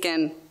is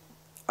taken,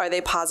 are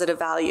they positive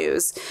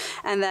values?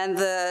 And then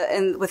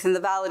within the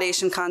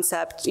validation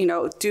concept,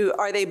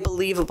 are they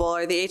believable?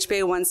 Are the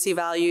HbA1c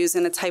values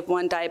in a type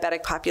 1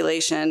 diabetic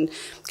population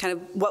kind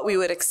of what we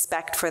would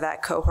expect for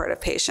that cohort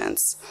of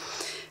patients?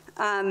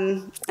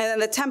 And then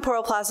the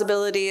temporal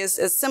plausibility is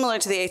similar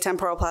to the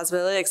atemporal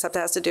plausibility, except it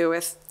has to do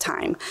with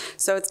time.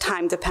 So it's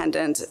time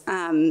dependent.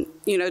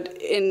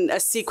 In a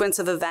sequence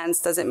of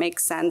events, does it make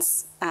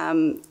sense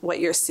what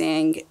you're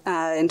seeing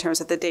in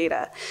terms of the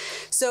data?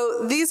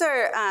 So these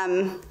are,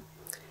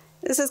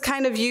 this is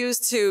kind of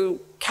used to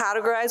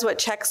categorize what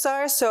checks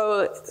are.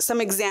 So some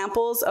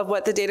examples of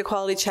what the data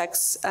quality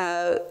checks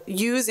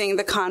using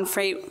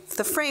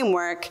the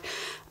framework.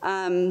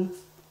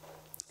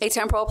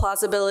 Atemporal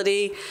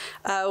plausibility,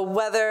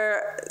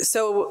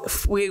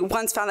 we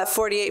once found that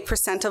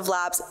 48% of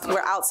labs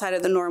were outside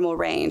of the normal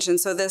range, and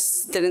so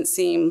this didn't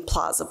seem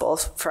plausible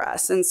for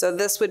us. And so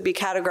this would be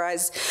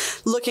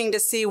categorized, looking to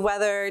see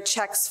whether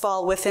checks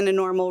fall within a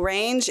normal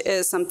range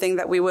is something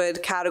that we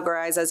would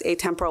categorize as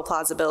atemporal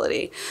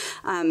plausibility.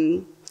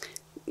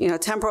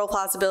 Temporal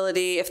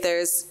plausibility, if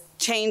there's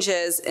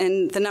changes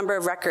in the number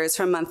of records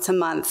from month to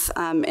month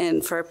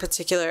for a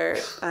particular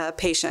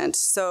patient.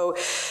 So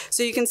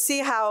you can see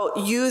how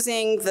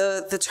using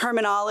the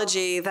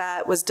terminology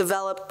that was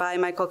developed by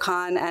Michael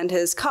Kahn and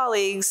his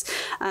colleagues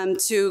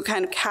to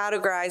kind of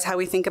categorize how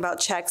we think about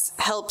checks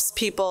helps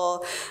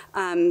people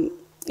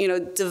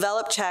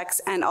develop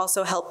checks and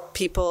also help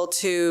people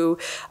to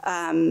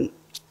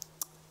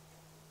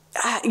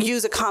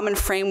use a common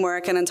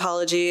framework and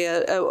ontology,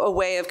 a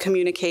way of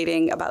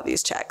communicating about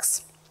these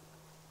checks.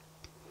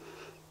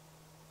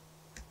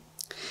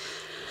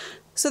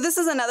 So this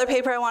is another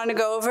paper I wanted to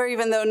go over,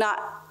 even though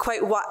not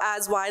quite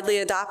as widely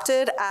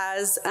adopted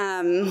as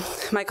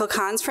Michael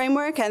Kahn's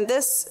framework. And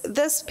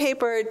this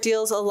paper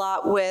deals a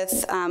lot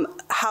with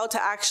how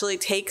to actually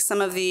take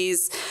some of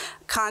these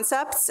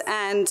concepts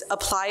and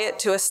apply it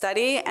to a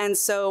study. And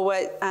so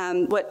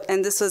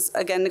and this was,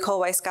 again,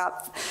 Nicole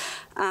Weisskopf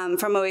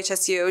from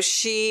OHSU.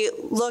 She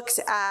looked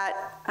at,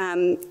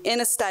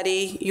 in a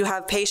study, you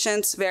have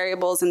patients,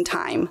 variables, and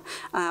time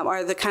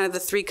are the kind of the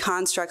three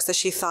constructs that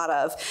she thought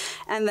of.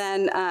 And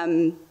then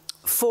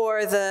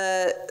for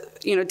the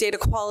data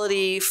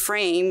quality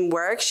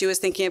framework, she was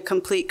thinking of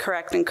complete,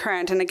 correct, and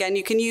current. And again,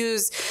 you can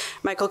use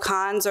Michael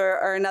Kahn's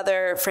or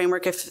another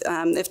framework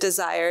if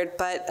desired.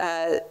 But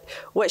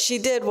what she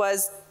did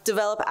was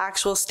develop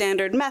actual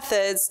standard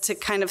methods to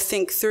kind of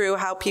think through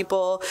how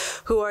people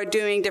who are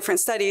doing different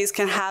studies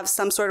can have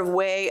some sort of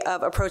way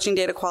of approaching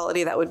data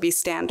quality that would be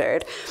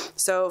standard.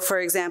 So for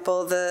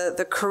example,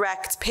 the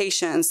correct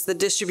patients, the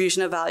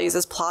distribution of values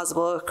is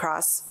plausible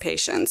across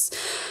patients.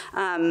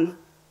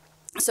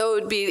 So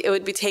it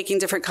would be taking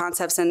different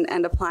concepts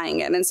and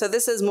applying it. And so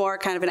this is more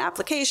kind of an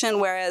application,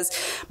 whereas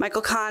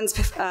Michael Kahn's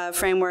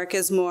framework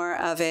is more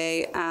of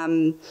a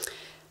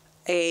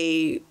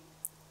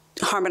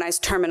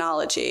harmonized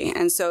terminology.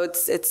 And so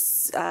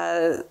it's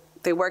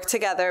they work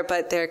together,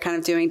 but they're kind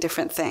of doing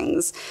different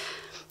things.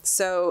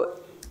 So,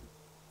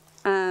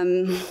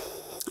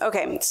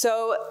 okay,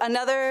 so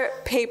another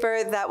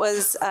paper that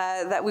was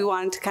that we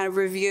wanted to kind of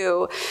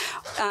review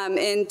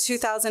in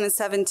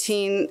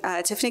 2017,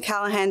 Tiffany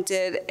Callahan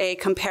did a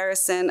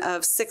comparison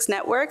of 6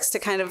 networks to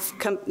kind of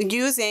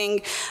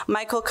using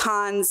Michael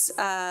Kahn's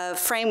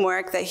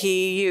framework that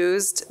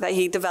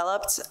he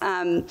developed.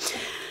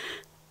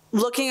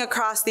 Looking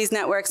across these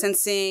networks and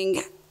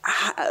seeing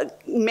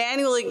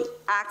manually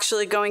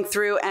actually going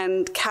through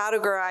and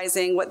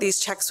categorizing what these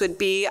checks would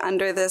be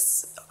under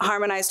this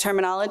harmonized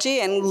terminology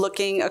and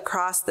looking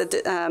across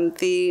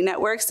the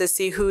networks to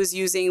see who's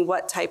using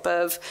what type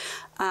of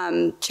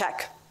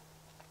check.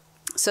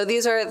 So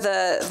these are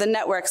the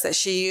networks that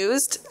she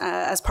used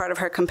as part of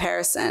her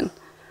comparison.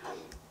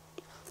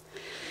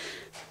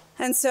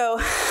 And so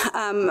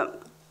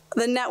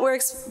the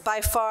networks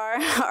by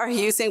far are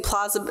using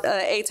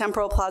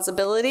atemporal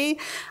plausibility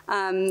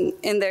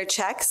in their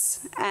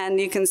checks, and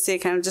you can see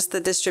kind of just the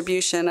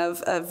distribution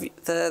of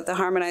the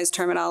harmonized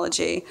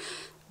terminology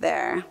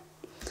there.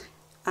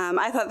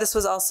 I thought this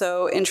was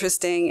also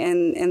interesting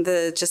in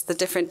just the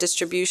different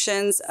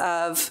distributions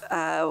of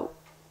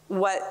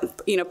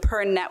what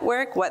per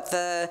network, what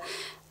the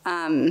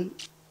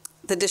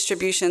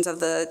distributions of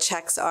the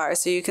checks are.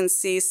 So you can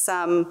see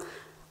some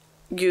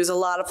use a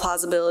lot of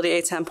plausibility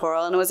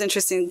atemporal. And it was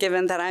interesting,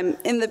 given that I'm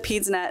in the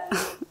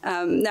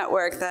PedsNet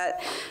network,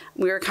 that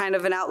we were kind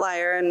of an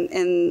outlier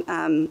in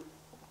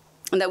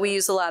that we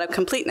use a lot of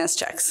completeness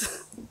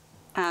checks.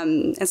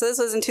 And so this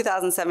was in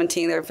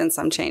 2017. There have been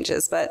some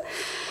changes, but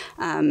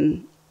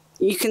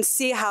you can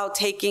see how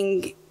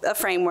taking a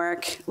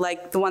framework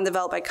like the one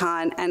developed by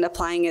Kahn and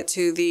applying it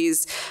to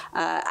these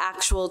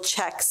actual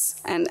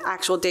checks and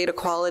actual data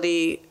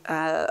quality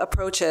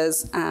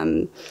approaches,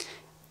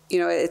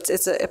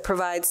 it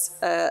provides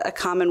a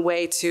common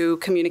way to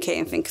communicate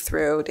and think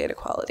through data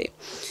quality.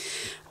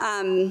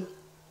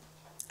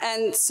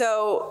 And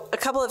so a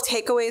couple of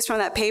takeaways from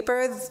that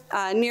paper,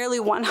 nearly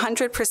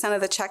 100%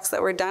 of the checks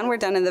that were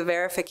done in the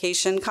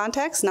verification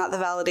context, not the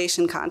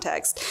validation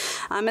context.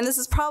 And this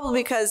is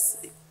probably because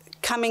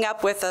coming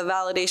up with a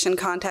validation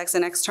context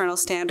and external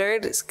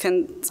standard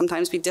can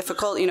sometimes be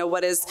difficult.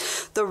 What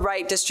is the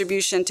right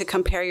distribution to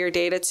compare your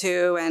data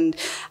to, and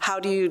how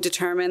do you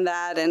determine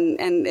that?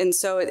 And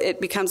so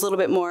it becomes a little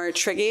bit more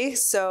tricky.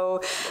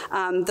 So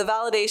the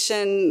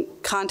validation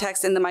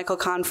context in the Michael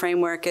Kahn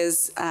framework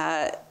is,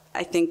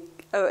 I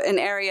think, an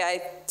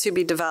area to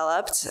be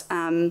developed.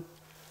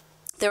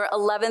 There are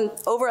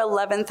over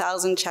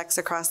 11,000 checks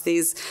across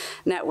these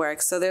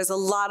networks. So there's a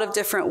lot of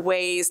different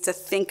ways to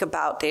think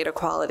about data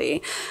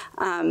quality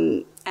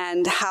and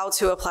how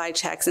to apply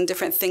checks and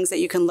different things that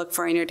you can look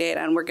for in your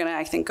data. And we're going to,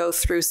 I think, go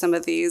through some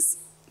of these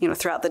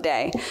throughout the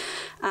day.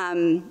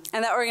 And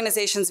that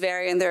organizations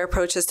vary in their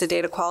approaches to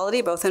data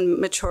quality, both in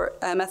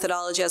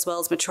methodology as well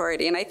as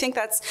maturity. And I think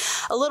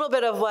that's a little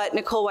bit of what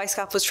Nicole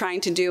Weisskopf was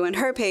trying to do in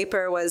her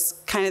paper, was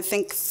kind of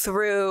think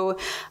through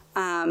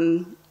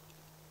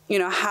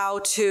how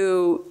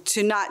to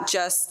not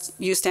just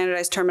use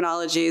standardized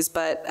terminologies,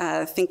 but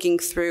thinking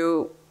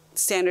through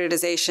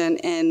standardization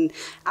in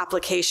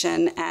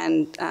application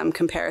and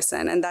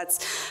comparison. And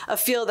that's a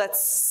field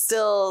that's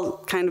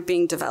still kind of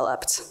being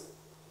developed.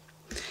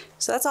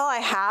 So that's all I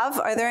have.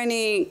 Are there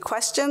any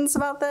questions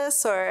about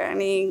this or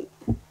any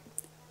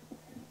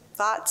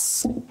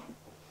thoughts?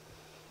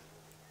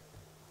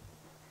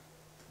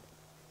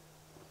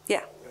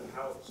 Yeah. And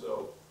how,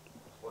 so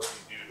what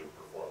do you do to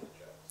perform the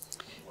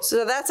checks?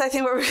 So that's, I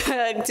think, what we're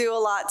going to do a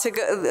lot to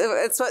go.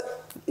 It's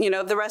what,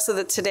 the rest of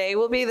the today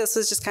will be. This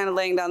was just kind of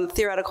laying down the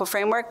theoretical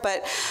framework.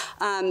 But,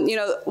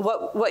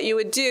 what you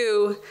would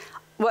do,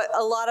 what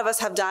a lot of us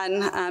have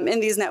done in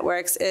these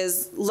networks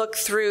is look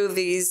through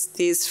these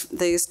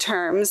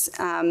terms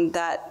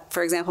that,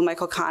 for example,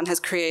 Michael Kahn has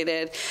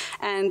created,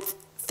 and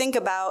think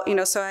about,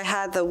 so I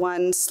had the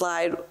one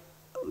slide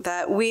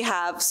that we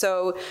have.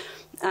 So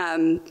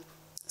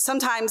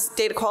sometimes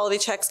data quality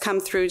checks come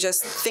through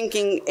just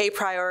thinking a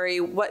priori,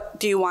 what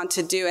do you want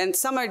to do? And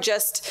some are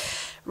just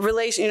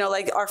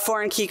like our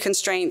foreign key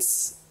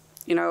constraints,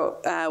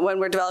 when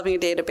we're developing a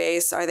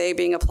database, are they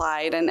being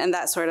applied and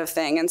that sort of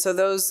thing. And so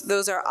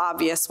those are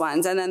obvious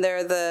ones. And then there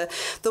are the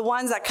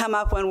ones that come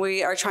up when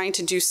we are trying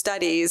to do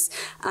studies.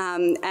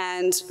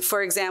 And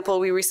for example,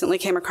 we recently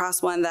came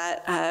across one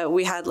that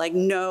we had like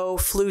no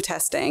flu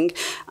testing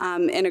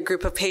in a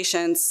group of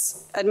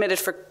patients admitted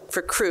for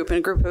croup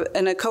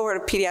in a cohort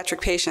of pediatric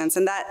patients.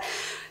 And that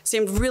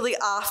seemed really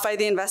off by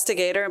the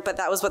investigator, but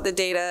that was what the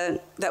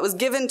data that was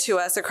given to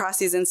us across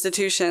these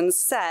institutions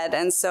said.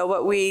 And so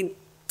what we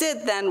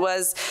did then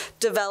was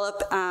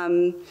develop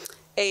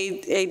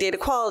a data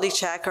quality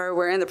check, or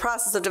we're in the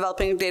process of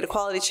developing a data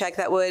quality check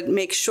that would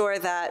make sure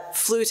that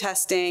flu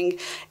testing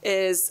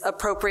is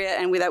appropriate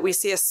and that we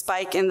see a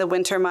spike in the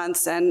winter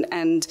months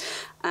and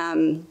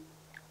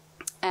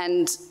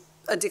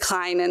a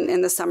decline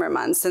in the summer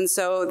months. And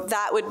so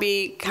that would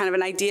be kind of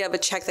an idea of a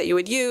check that you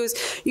would use,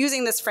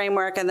 using this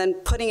framework and then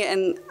putting it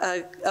in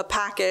a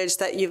package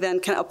that you then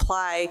can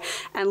apply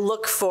and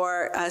look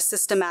for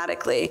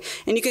systematically.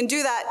 And you can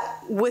do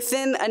that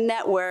within a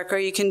network, or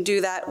you can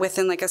do that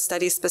within like a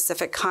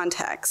study-specific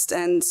context.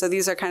 And so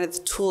these are kind of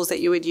the tools that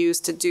you would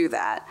use to do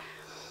that.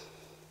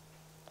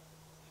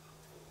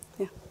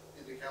 Yeah.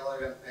 In the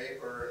Callaghan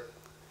paper,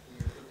 can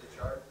you put the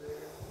chart there?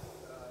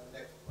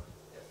 Next one,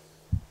 yes.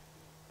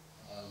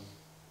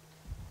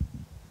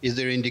 Is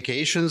there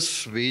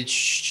indications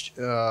which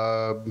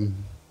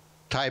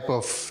type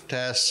of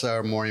tests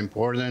are more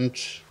important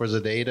for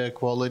the data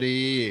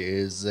quality?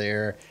 Is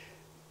there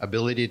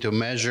ability to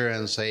measure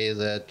and say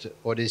that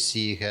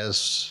OHDSI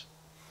has,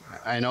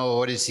 I know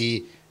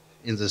OHDSI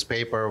in this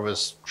paper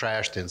was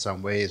trashed in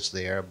some ways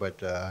there, but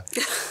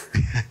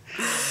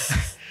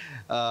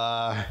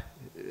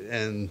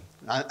and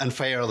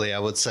unfairly, I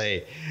would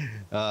say.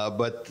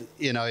 But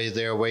is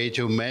there a way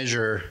to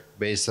measure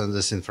based on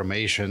this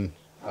information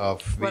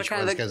of which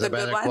ones has a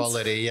better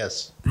quality?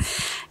 Yes.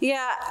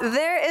 Yeah,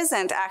 there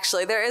isn't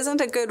actually. There isn't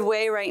a good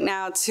way right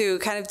now to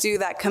kind of do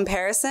that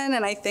comparison.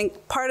 And I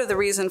think part of the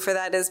reason for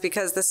that is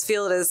because this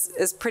field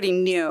is pretty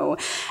new.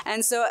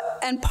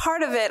 And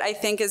part of it, I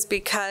think, is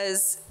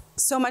because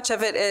so much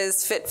of it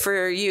is fit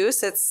for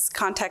use. It's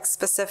context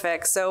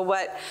specific. So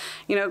what,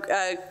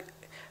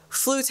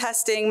 flu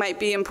testing might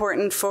be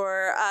important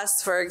for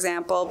us, for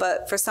example,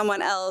 but for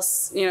someone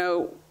else,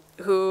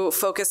 who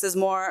focuses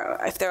more,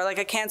 if they're like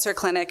a cancer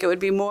clinic, it would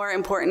be more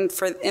important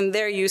for in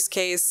their use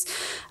case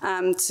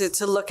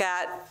to look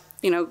at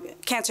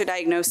cancer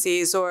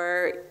diagnoses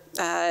or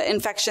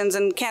infections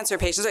in cancer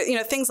patients,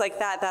 or things like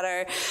that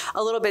are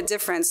a little bit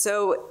different.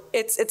 So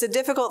it's a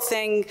difficult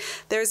thing.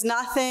 There's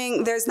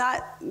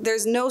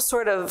no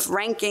sort of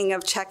ranking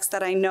of checks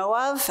that I know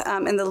of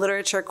in the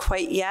literature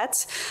quite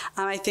yet.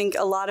 I think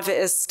a lot of it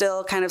is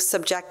still kind of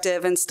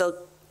subjective and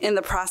still in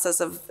the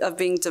process of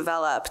being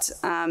developed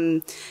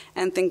and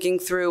thinking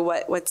through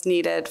what's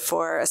needed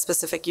for a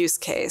specific use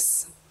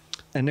case.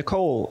 And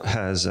Nicole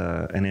has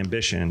an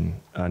ambition,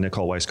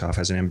 Nicole Weisskopf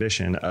has an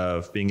ambition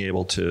of being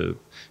able to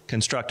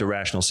construct a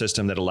rational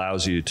system that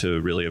allows you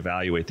to really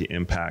evaluate the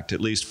impact,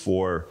 at least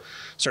for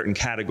certain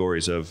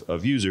categories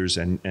of users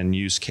and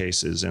use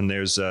cases. And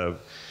there's a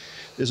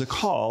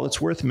call,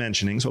 it's worth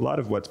mentioning. So a lot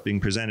of what's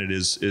being presented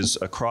is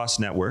across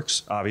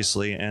networks,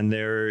 obviously, and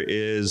there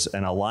is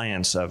an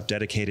alliance of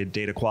dedicated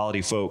data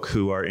quality folk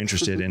who are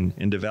interested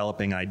in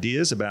developing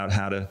ideas about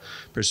how to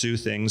pursue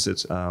things.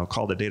 It's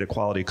called the Data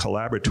Quality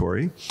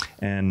Collaboratory,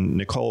 and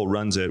Nicole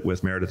runs it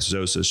with Meredith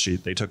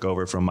Zosas. They took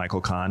over from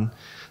Michael Kahn.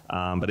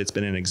 But it's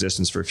been in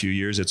existence for a few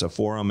years. It's a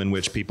forum in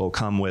which people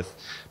come with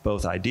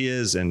both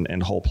ideas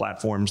and whole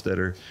platforms that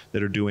are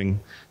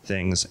doing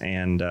things.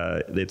 And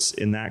it's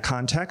in that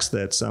context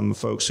that some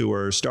folks who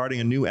are starting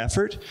a new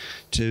effort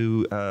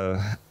to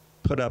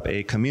put up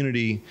a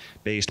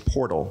community-based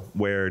portal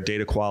where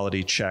data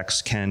quality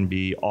checks can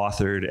be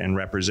authored and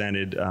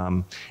represented,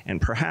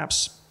 and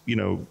perhaps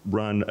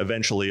run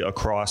eventually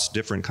across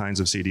different kinds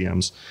of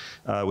CDMs,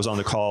 was on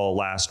the call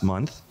last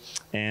month.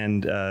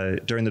 And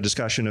during the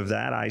discussion of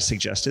that, I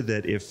suggested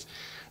that if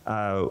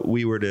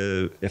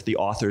the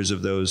authors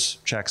of those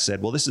checks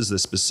said, well, this is the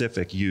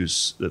specific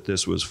use that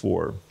this was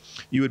for,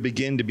 you would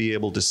begin to be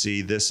able to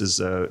see this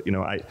is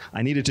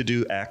I needed to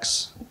do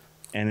X,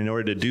 and in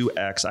order to do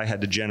X, I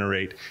had to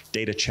generate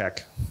data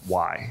check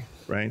Y,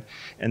 right?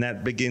 And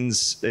that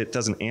begins, it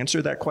doesn't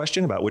answer that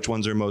question about which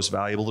ones are most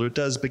valuable, but it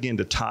does begin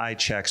to tie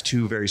checks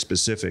to very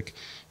specific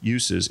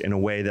uses in a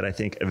way that I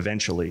think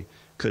eventually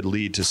could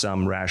lead to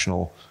some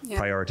rational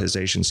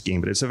prioritization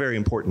scheme. But it's a very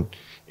important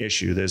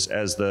issue. There's,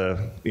 as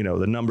the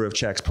number of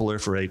checks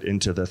proliferate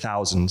into the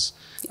thousands,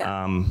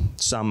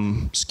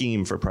 some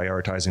scheme for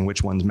prioritizing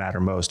which ones matter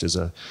most is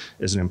an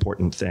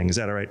important thing. Is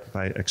that all right if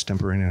I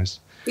extemporaneous?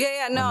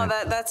 No,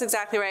 that's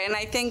exactly right. And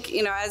I think,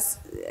 as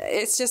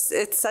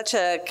it's such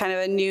a kind of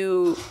a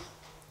new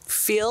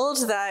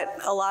field that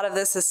a lot of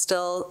this is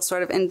still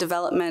sort of in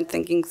development,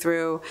 thinking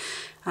through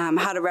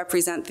how to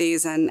represent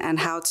these and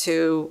how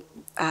to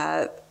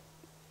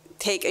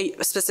take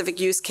a specific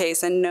use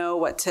case and know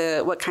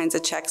what kinds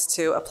of checks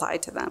to apply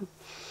to them.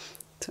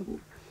 So.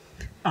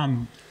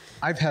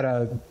 I've had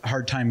a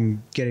hard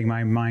time getting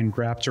my mind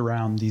wrapped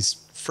around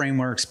these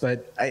frameworks,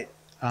 but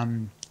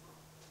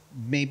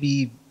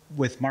maybe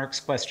with Mark's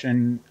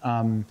question,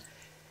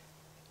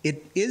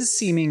 it is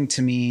seeming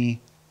to me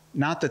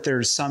not that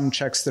there's some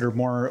checks that are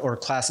more, or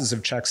classes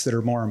of checks that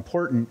are more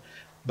important,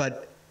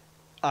 but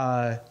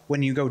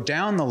when you go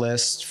down the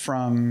list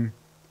from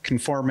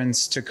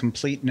conformance to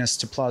completeness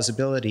to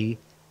plausibility,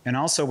 and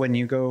also when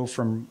you go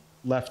from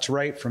left to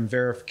right, from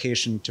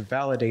verification to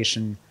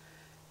validation,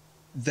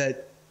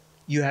 that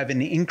you have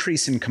an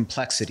increase in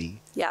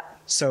complexity. Yeah.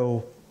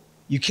 So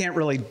you can't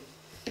really,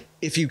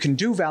 if you can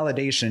do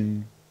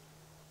validation,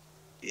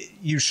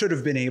 you should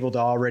have been able to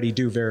already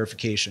do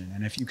verification.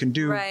 And if you can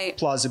do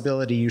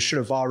plausibility, you should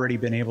have already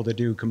been able to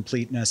do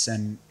completeness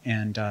and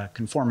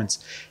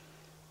conformance.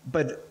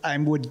 But I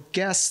would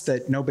guess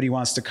that nobody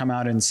wants to come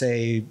out and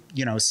say,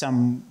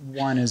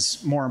 someone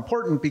is more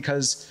important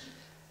because,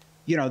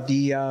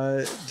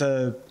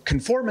 the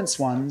conformance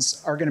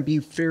ones are going to be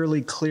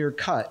fairly clear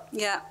cut.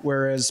 Yeah.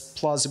 Whereas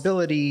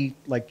plausibility,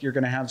 like you're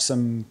going to have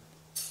some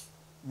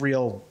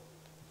real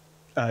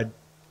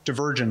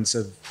divergence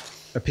of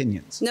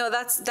opinions. No,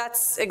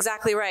 that's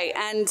exactly right.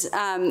 And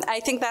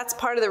I think that's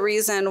part of the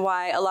reason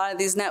why a lot of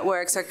these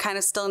networks are kind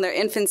of still in their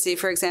infancy,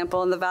 for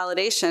example, in the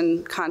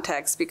validation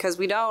context, because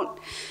we don't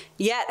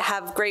yet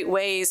have great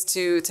ways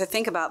to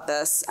think about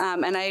this.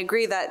 And I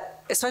agree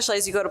that, especially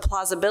as you go to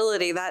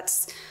plausibility,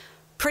 that's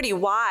pretty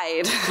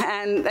wide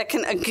and that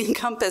can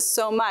encompass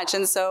so much.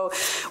 And so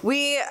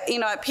we, at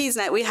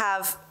PSNet, we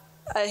have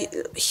a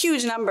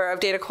huge number of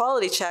data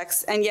quality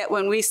checks, and yet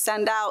when we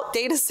send out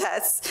data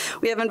sets,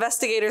 we have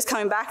investigators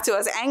coming back to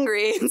us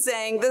angry and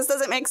saying, this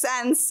doesn't make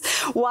sense.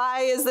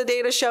 Why is the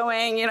data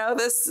showing,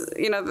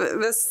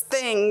 this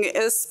thing,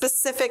 a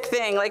specific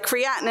thing, like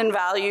creatinine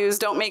values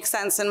don't make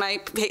sense in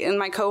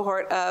my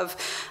cohort of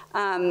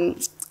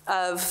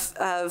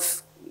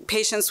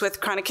patients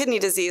with chronic kidney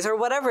disease or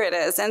whatever it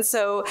is. And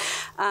so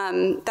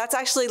that's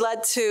actually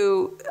led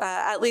to,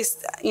 at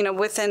least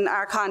within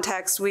our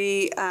context,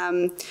 we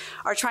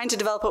are trying to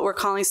develop what we're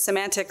calling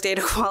semantic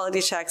data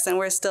quality checks. And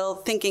we're still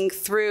thinking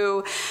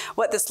through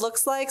what this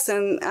looks like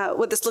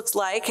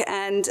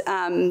and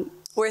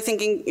we're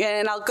thinking,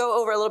 and I'll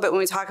go over a little bit when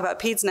we talk about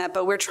PedsNet,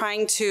 but we're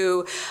trying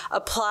to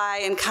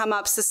apply and come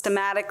up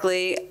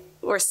systematically.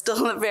 We're still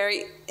in the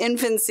very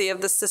infancy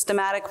of the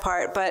systematic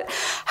part, but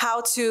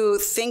how to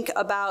think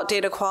about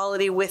data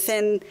quality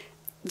within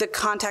the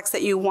context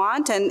that you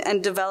want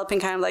and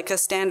developing kind of like a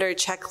standard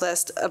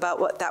checklist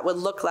about what that would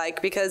look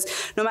like. Because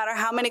no matter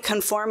how many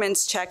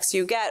conformance checks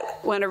you get,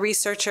 when a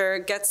researcher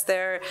gets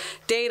their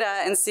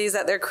data and sees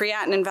that their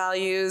creatinine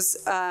values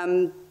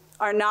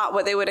are not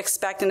what they would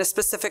expect in a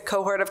specific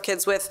cohort of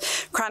kids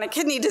with chronic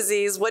kidney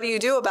disease, what do you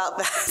do about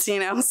that?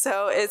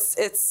 So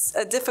it's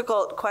a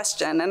difficult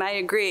question, and I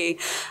agree.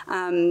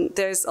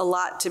 There's a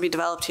lot to be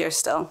developed here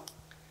still.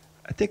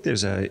 I think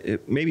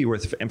it may be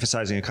worth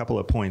emphasizing a couple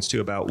of points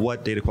too about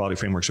what data quality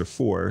frameworks are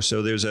for.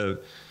 So there's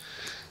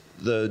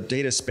the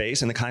data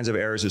space and the kinds of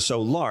errors is so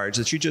large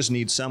that you just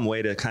need some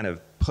way to kind of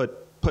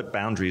put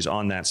boundaries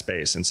on that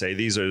space and say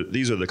these are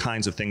the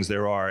kinds of things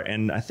there are.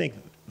 And I think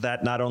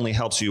that not only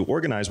helps you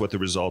organize what the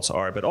results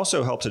are, but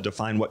also helps to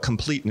define what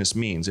completeness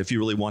means. If you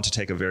really want to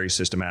take a very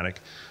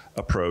systematic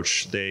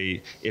approach,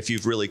 if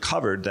you've really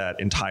covered that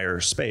entire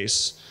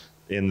space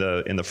in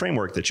the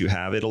framework that you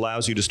have, it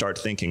allows you to start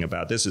thinking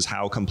about this is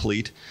how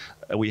complete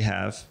we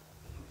have.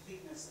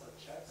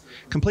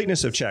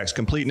 Completeness of checks,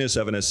 completeness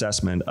of an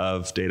assessment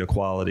of data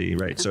quality,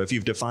 right? So if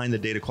you've defined the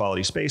data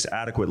quality space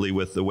adequately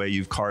with the way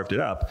you've carved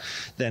it up,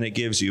 then it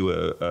gives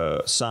you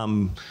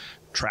some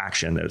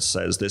traction that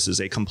says this is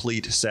a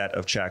complete set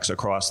of checks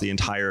across the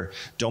entire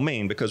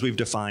domain because we've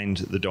defined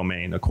the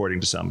domain according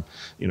to some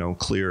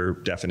clear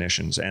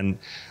definitions. And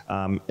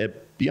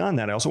beyond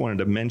that, I also wanted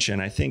to mention,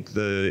 I think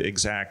the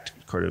exact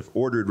sort of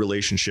ordered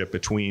relationship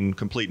between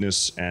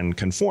completeness and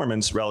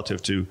conformance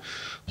relative to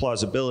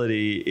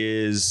plausibility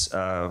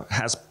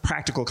has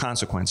practical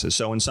consequences.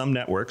 So in some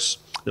networks,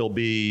 there'll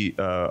be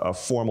a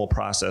formal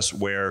process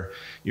where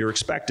you're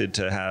expected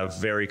to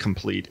have very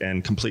complete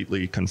and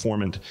completely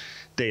conformant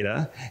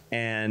data,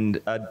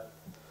 and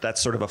that's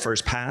sort of a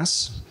first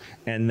pass.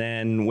 And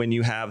then when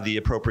you have the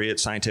appropriate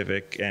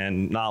scientific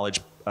and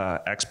knowledge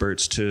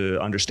experts to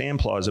understand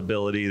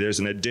plausibility, there's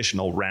an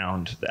additional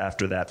round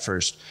after that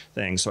first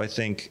thing. So I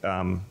think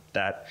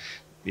that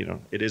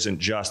it isn't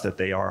just that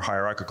they are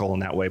hierarchical in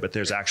that way, but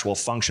there's actual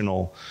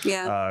functional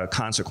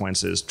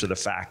consequences to the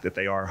fact that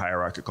they are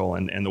hierarchical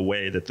and the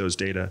way that those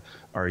data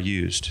are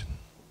used.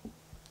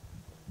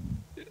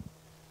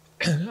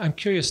 I'm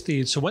curious,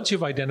 Steve, so once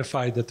you've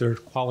identified that there are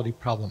quality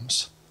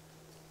problems,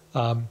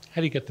 how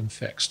do you get them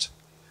fixed?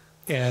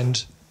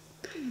 And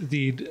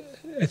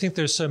I think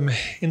there's some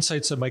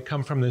insights that might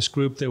come from this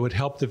group that would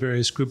help the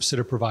various groups that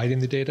are providing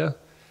the data,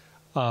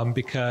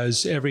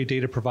 because every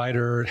data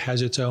provider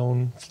has its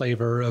own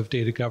flavor of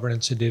data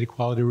governance and data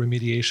quality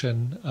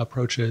remediation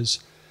approaches.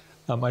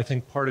 I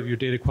think part of your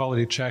data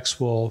quality checks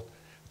will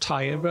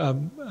tie in,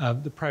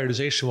 the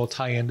prioritization will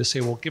tie in to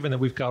say, well, given that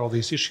we've got all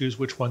these issues,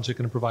 which ones are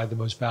going to provide the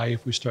most value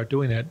if we start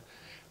doing it?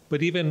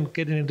 But even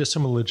getting into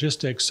some of the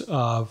logistics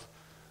of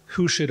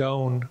who should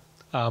own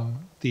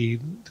the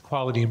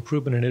quality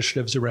improvement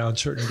initiatives around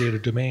certain data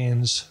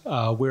domains,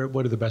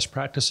 what are the best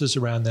practices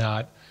around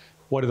that?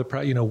 What are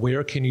the,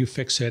 where can you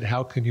fix it?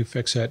 How can you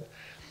fix it?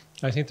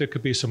 I think there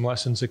could be some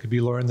lessons that could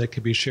be learned that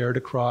could be shared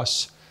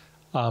across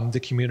the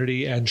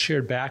community and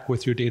shared back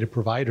with your data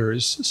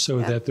providers so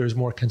that there's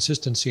more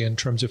consistency in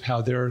terms of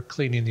how they're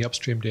cleaning the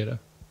upstream data.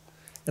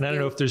 And I don't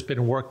know if there's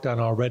been work done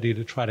already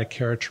to try to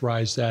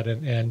characterize that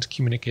and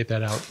communicate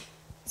that out.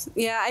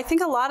 Yeah, I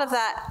think a lot of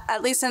that,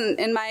 at least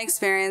in my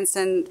experience,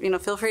 and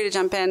feel free to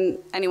jump in,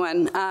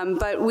 anyone.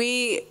 But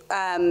we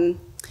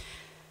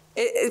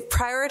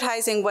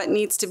prioritizing what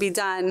needs to be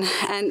done,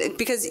 and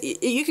because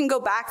you can go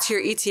back to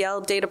your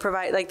ETL data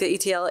provider, like the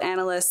ETL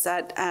analysts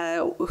that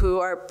who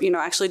are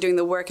actually doing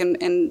the work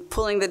and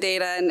pulling the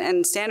data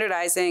and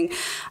standardizing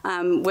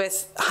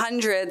with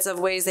hundreds of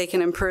ways they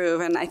can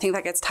improve, and I think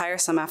that gets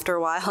tiresome after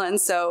a while. And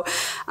so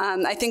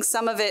I think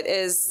some of it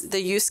is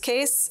the use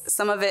case,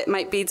 some of it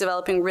might be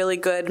developing really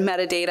good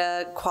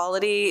metadata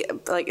quality,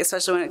 like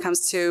especially when it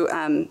comes to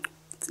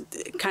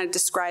kind of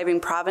describing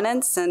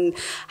provenance and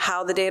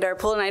how the data are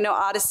pulled. And I know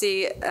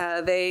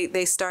OHDSI,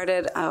 they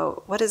started,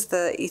 what is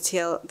the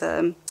ETL,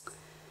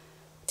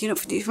 do you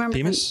remember?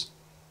 Themis?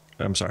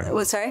 I'm sorry.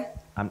 What, sorry?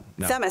 No.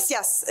 Themis,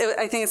 yes,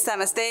 I think it's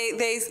Themis.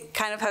 They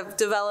kind of have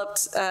developed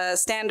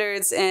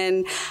standards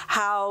in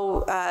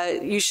how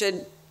you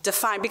should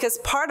define, because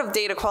part of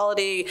data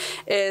quality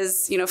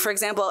is, for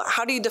example,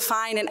 how do you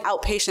define an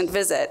outpatient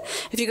visit?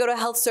 If you go to a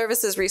health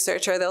services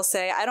researcher, they'll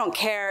say, I don't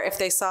care if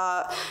they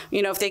saw,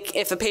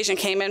 if a patient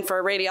came in for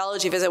a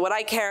radiology visit, what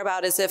I care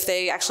about is if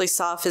they actually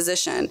saw a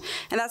physician.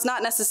 And that's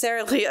not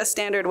necessarily a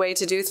standard way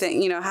to do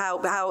things,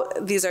 how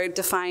these are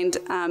defined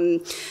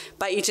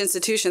by each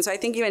institution. So I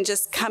think even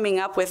just coming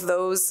up with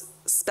those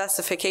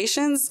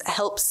specifications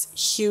helps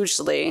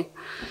hugely. And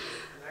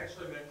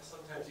actually meant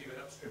sometimes even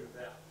upstream of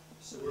that.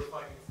 So we're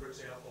finding, for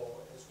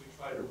example, as we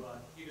try to run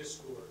HEDIS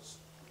scores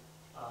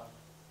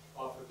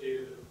off of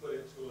data that are put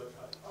into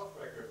electronic health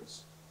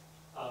records,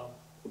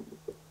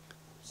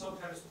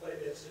 sometimes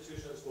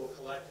institutions will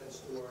collect and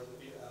store the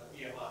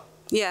BMI.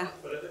 Yeah.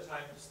 But other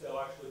times they'll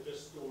actually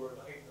just store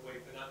the height and the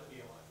weight, but not the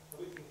BMI.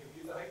 We can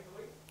compute the height and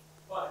the weight,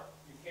 but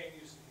you can't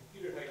use the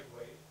computed height and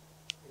weight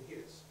in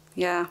HEDIS.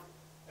 Yeah.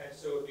 And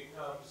so it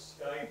becomes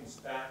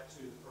guidance back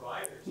to the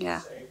providers to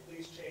say,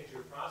 please change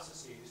your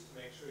processes to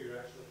make sure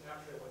you're actually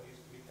capturing what needs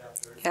to be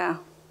captured.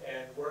 Yeah.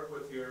 And work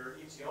with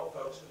your ETL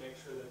folks to make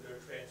sure that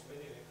they're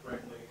transmitting it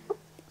correctly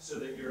so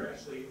that you're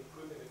actually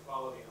improving the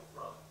quality up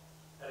front.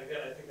 And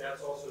again, I think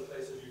that's also a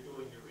place as you're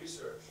doing your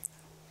research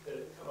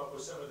that come up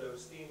with some of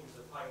those themes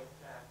of high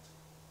impact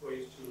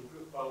ways to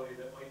improve quality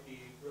that might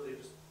be really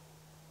just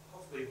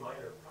hopefully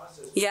minor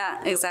processes.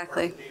 Yeah,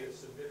 exactly. Data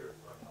submitter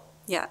from health.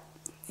 Yeah,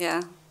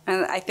 yeah.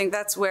 And I think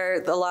that's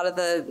where a lot of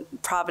the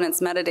provenance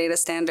metadata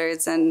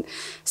standards and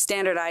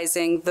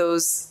standardizing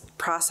those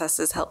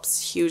processes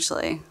helps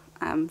hugely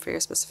for your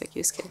specific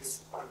use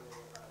case. I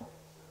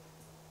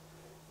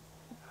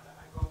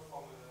come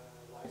from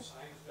a life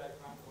science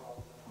background,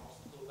 rather than a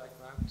hospital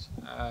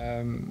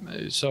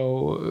background. So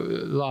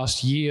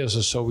last years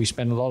or so, we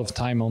spent a lot of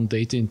time on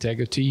data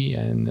integrity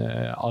and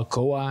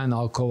Alcoa and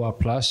Alcoa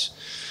Plus.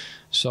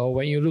 So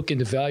when you look in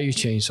the value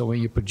chain, so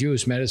when you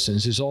produce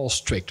medicines, it's all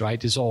strict,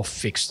 right? It's all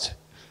fixed.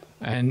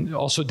 And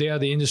also there,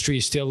 the industry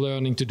is still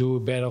learning to do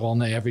better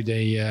on an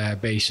everyday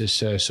basis,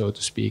 so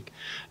to speak.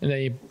 And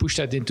then you push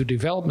that into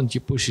development, you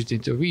push it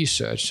into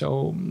research.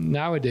 So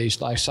nowadays,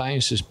 life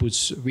sciences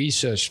puts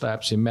research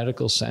labs in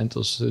medical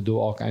centers to do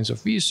all kinds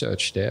of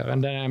research there.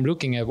 And then I'm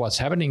looking at what's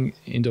happening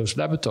in those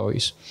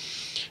laboratories.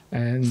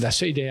 And let's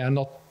say they are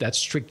not that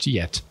strict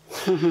yet.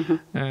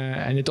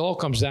 And it all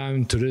comes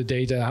down to the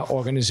data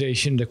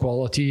organization, the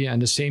quality,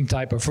 and the same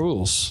type of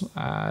rules.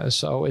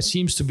 So it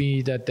seems to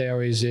me that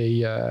there is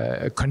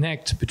a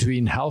connect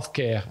between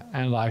healthcare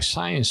and life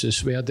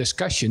sciences where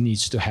discussion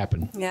needs to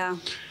happen. Yeah.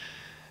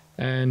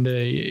 And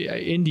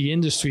in the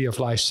industry of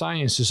life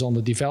sciences, on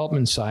the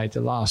development side,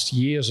 the last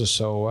years or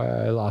so,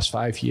 last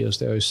 5 years,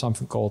 there is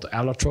something called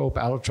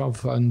Allotrope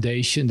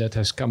Foundation that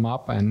has come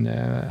up. And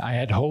I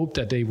had hoped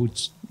that they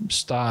would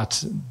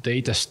start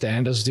data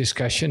standards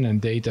discussion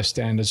and data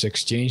standards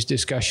exchange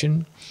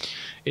discussion.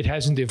 It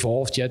hasn't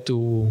evolved yet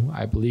to,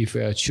 I believe,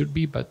 where it should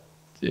be, but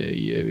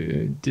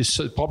this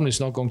problem is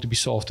not going to be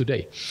solved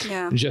today.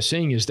 Yeah. I'm just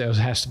saying is there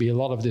has to be a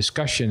lot of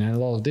discussion and a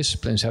lot of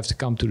disciplines have to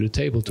come to the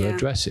table to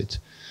address it.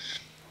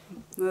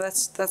 Well,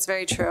 that's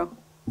very true.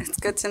 It's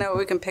good to know what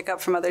we can pick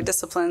up from other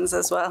disciplines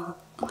as well.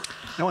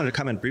 I wanted to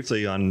comment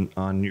briefly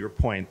on your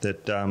point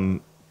that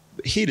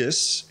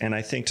HEDIS, and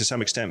I think to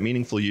some extent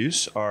meaningful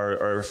use,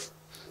 are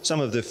some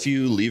of the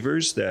few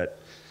levers that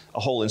a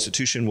whole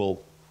institution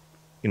will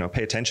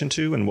pay attention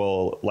to and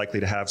will likely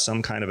to have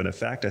some kind of an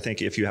effect. I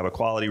think if you have a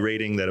quality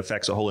rating that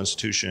affects a whole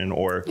institution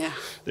or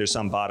there's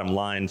some bottom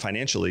line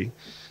financially,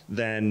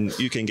 then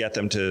you can get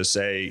them to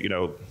say,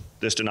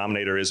 this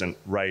denominator isn't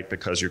right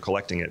because you're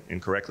collecting it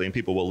incorrectly, and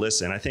people will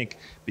listen. I think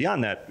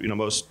beyond that,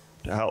 most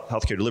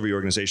healthcare delivery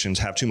organizations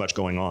have too much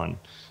going on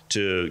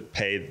to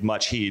pay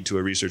much heed to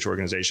a research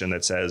organization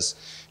that says,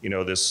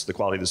 the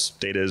quality of this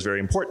data is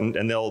very important,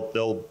 and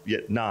they'll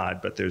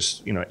nod, but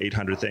there's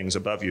 800 things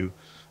above you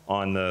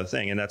on the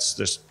thing, and that's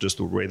just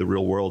the way the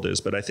real world is.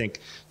 But I think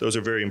those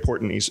are very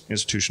important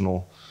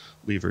institutional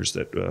levers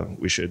that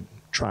we should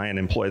try and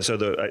employ. So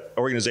the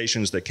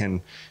organizations that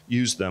can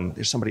use them,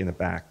 there's somebody in the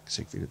back,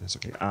 Siegfried, that's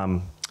okay.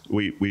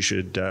 We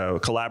should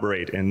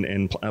collaborate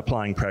in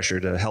applying pressure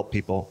to help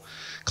people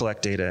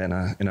collect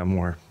data in a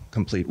more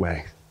complete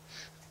way.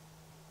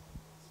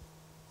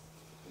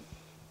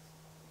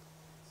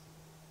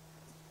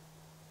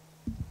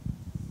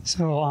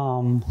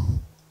 So,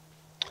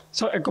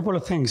 so a couple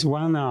of things.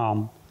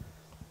 One,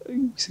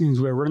 since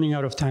we're running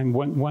out of time,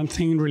 one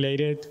thing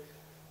related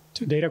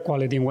to data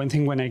quality, and one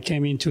thing when I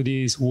came into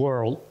this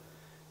world,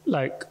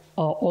 like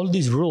all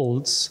these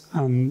rules,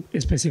 and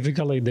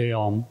specifically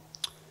the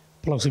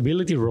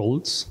plausibility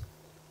rules,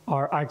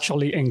 are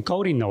actually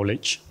encoding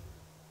knowledge.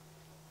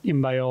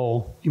 In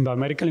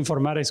biomedical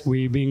informatics,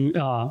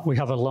 we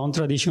have a long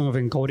tradition of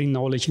encoding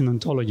knowledge in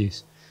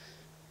ontologies.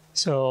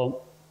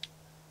 So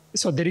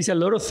there is a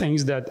lot of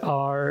things that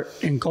are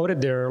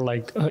encoded there,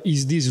 like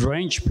is this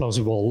range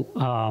plausible?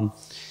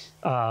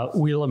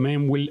 Will a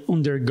man will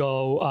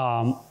undergo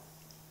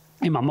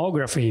a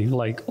mammography?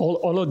 Like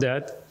all of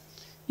that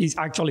is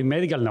actually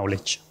medical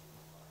knowledge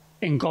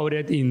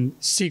encoded in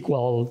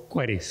SQL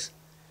queries.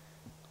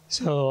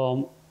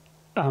 So,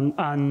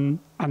 and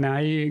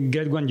I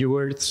get when you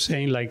were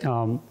saying like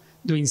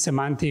doing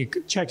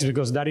semantic checks,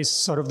 because that is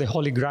sort of the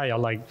holy grail.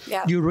 Like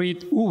you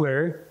read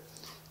Uber,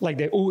 like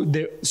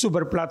the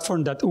super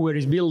platform that Uber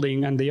is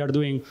building, and they are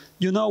doing,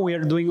 we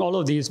are doing all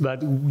of this,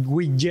 but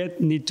we yet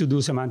need to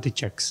do semantic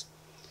checks.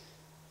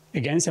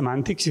 Again,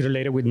 semantics is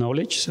related with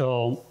knowledge.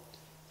 So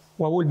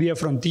what would be a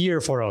frontier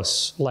for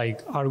us?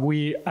 Like, are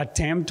we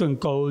attempt to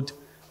encode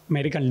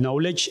medical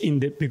knowledge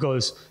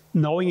because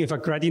knowing if a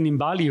creatinine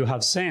value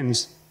has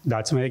sense,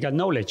 that's medical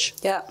knowledge.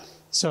 Yeah.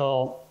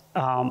 So,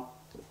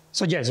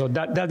 so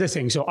that's the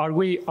thing. So are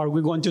we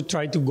going to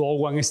try to go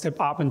one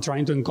step up and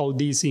trying to encode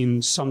this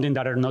in something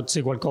that are not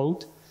SQL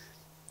code?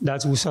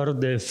 That's sort of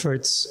the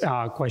first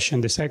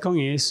question. The second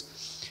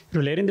is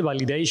relating to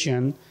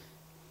validation.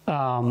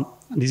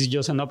 This is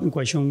just an open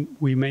question.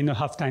 We may not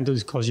have time to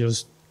discuss,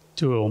 just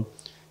to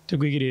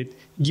quick it.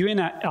 Given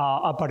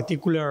a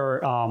particular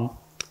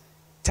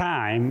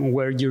time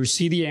where your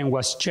CDM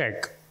was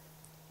checked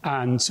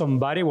and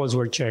somebody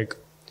were checked,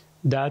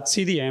 that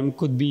CDM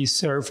could be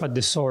served at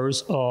the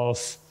source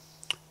of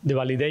the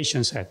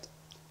validation set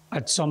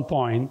at some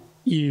point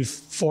if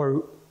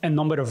for a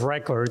number of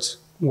records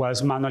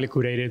was manually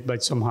curated by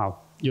somehow,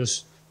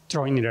 just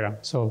throwing it around.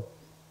 So.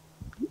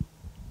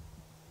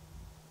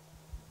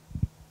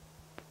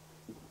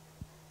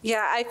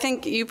 Yeah, I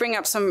think you bring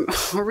up some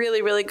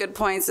really, really good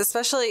points,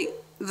 especially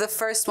the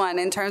first one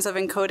in terms of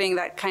encoding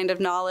that kind of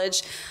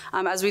knowledge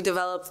as we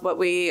develop what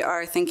we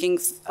are thinking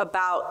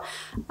about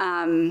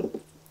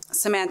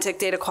semantic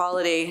data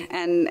quality.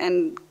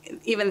 And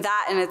even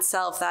that in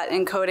itself, that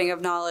encoding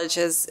of knowledge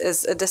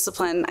is a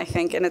discipline, I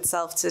think, in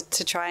itself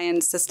to try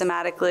and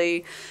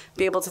systematically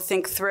be able to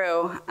think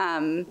through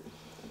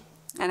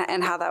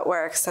and how that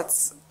works.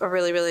 That's a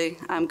really, really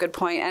good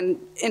point. And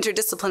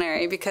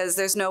interdisciplinary, because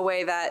there's no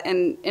way that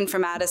an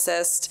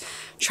informaticist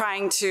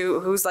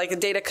who's like a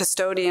data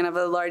custodian of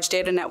a large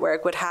data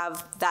network would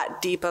have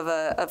that deep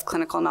of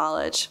clinical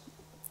knowledge.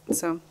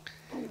 So,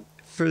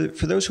 for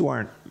those who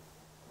aren't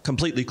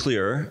completely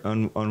clear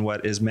on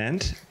what is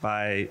meant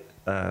by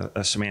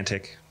a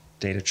semantic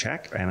data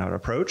check and an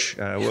approach,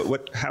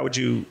 how would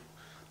you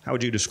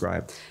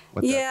describe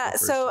what that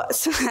refers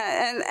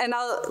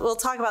to? We'll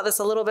talk about this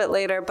a little bit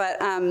later,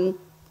 but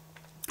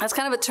That's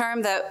kind of a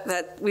term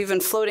that we've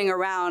been floating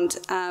around.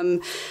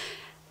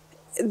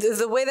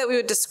 The way that we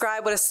would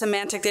describe what a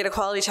semantic data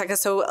quality check is,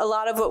 so a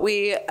lot of what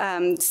we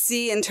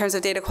see in terms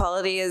of data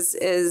quality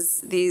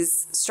is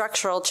these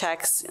structural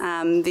checks.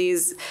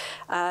 Do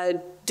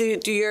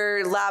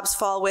your labs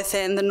fall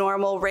within the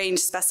normal range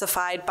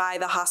specified by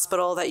the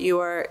hospital that you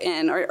are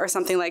in, or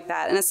something like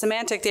that? And a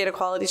semantic data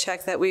quality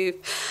check that we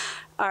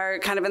are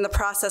kind of in the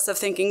process of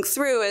thinking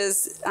through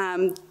is,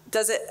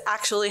 does it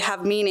actually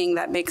have meaning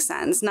that makes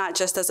sense? Not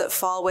just does it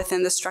fall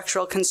within the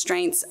structural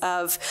constraints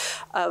of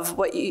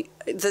what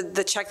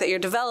the check that you're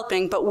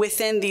developing, but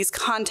within these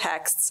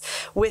contexts,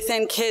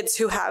 within kids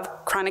who have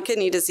chronic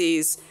kidney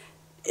disease,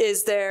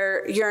 is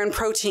their urine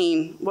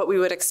protein what we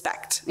would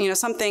expect? You know,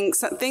 some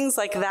things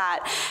like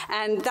that.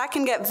 And that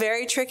can get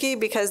very tricky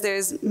because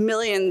there's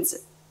millions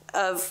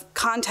of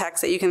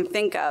contexts that you can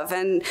think of.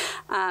 And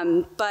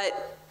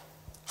but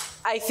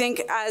I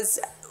think as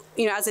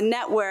a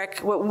network,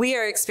 what we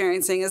are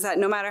experiencing is that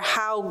no matter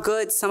how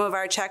good some of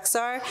our checks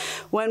are,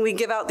 when we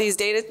give out these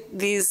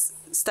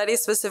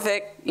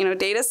study-specific,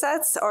 data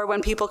sets, or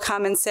when people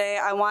come and say,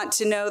 I want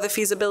to know the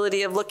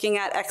feasibility of looking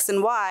at X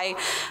and Y,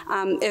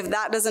 if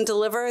that doesn't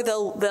deliver,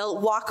 they'll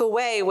walk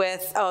away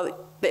with,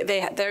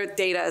 their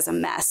data is a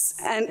mess,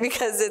 and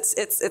because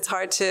it's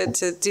hard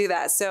to do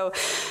that. So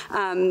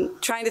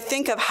trying to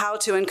think of how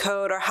to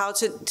encode or how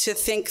to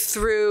think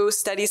through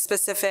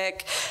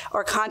study-specific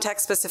or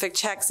context-specific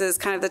checks is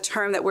kind of the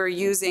term that we're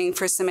using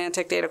for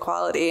semantic data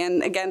quality.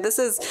 And again, this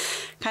is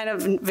kind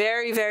of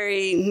very,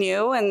 very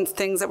new and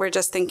things that we're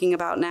just thinking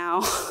about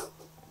now.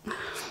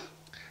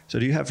 So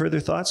do you have further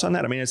thoughts on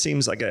that? I mean, it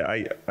seems like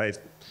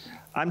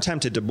I'm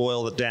tempted to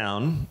boil it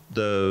down,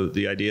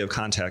 the idea of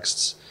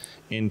contexts,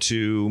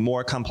 into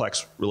more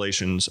complex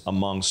relations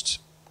amongst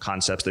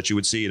concepts that you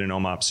would see in an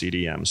OMOP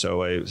CDM.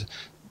 So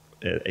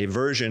a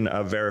version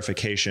of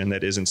verification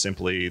that isn't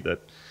simply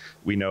that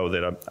we know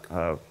that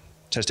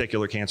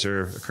testicular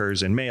cancer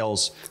occurs in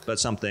males,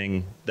 but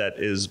something that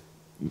is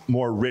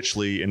more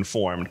richly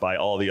informed by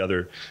all the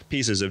other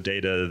pieces of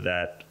data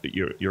that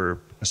you're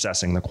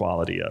assessing the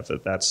quality of.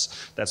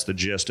 That's the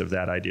gist of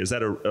that idea. Is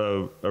that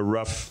a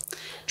rough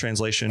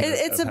translation?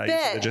 It's a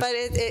bit, but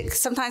it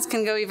sometimes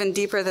can go even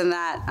deeper than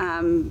that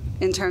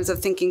in terms of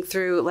thinking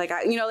through, like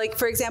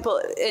for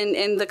example,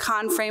 in the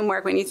CON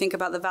framework, when you think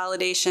about the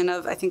validation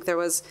of, I think there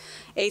was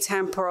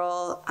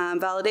atemporal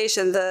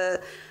validation, the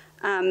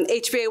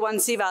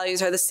HbA1c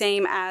values are the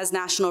same as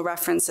national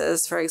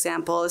references, for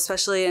example,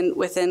 especially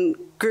within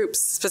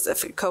groups,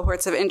 specific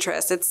cohorts of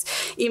interest. It's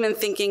even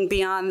thinking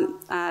beyond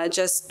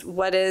just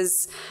what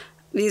is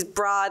these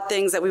broad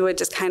things that we would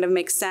just kind of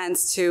make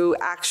sense to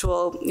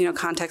actual,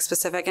 context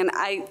specific. And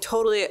I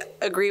totally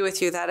agree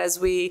with you that as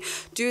we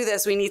do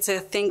this, we need to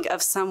think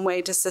of some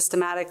way to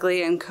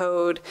systematically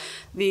encode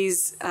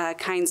these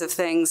kinds of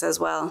things as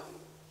well.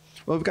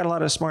 Well, we've got a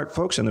lot of smart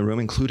folks in the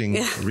room, including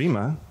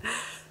Rima.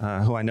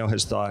 Who I know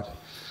has thought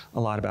a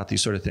lot about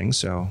these sort of things.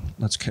 So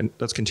let's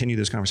continue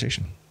this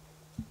conversation.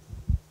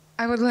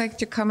 I would like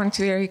to comment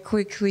very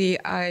quickly.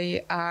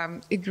 I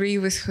agree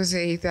with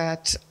Jose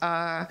that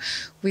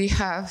we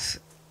have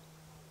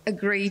a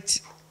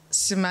great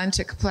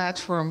semantic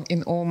platform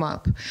in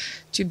OMOP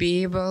to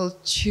be able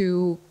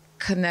to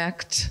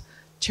connect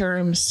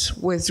terms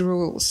with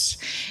rules.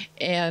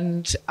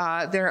 And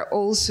there are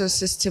also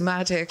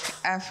systematic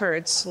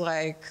efforts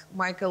like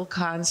Michael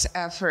Kahn's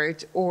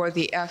effort or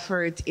the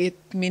effort at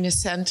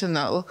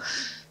Mini-Sentinel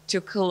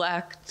to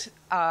collect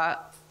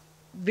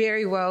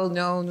very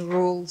well-known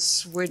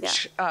rules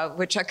which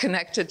are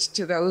connected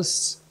to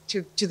those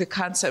to the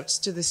concepts,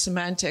 to the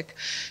semantic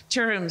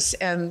terms,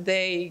 and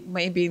they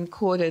may be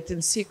encoded in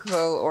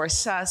SQL or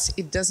SAS,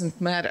 it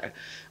doesn't matter,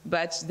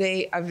 but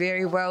they are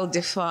very well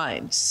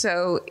defined.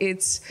 So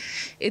it's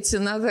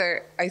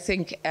another, I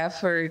think,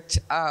 effort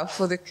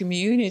for the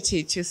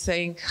community to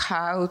think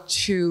how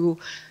to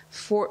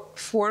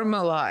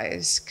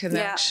formalize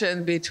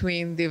connection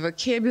between the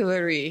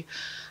vocabulary,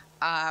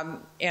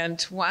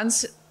 and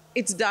once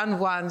it's done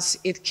once,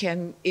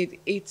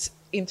 it's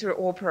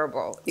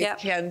interoperable. It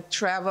can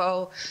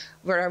travel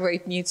wherever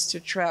it needs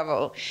to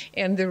travel,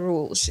 and the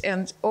rules.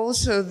 And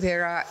also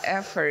there are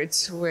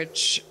efforts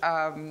which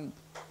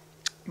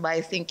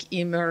I think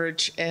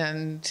emerge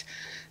and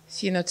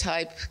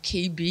Phenotype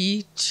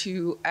KB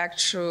to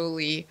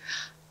actually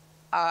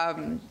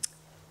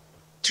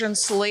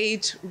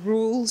translate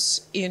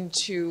rules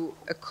into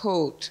a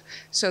code.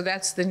 So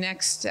that's the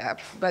next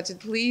step. But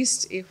at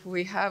least if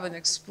we have an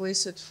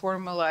explicit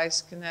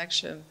formalized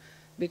connection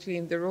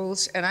between the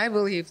rules, and I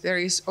believe there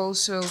is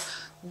also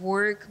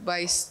work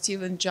by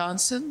Stephen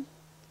Johnson,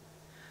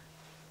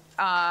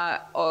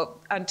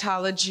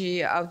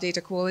 ontology of data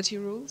quality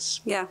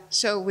rules. Yeah.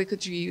 So we could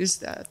reuse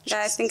that.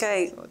 Yeah, I think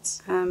I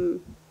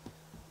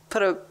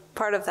put a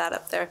part of that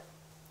up there.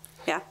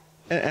 Yeah.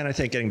 And I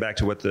think getting back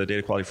to what the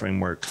data quality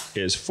framework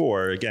is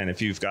for, again,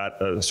 if you've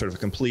got a sort of a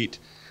complete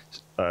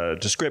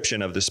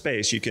description of the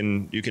space, you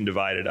can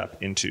divide it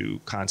up into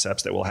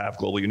concepts that will have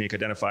global unique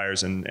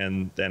identifiers,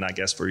 and then I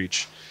guess for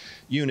each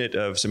unit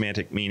of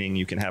semantic meaning,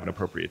 you can have an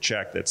appropriate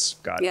check that's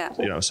got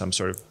some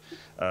sort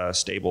of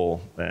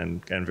stable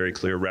and very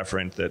clear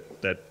referent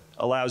that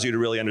allows you to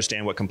really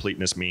understand what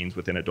completeness means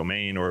within a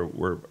domain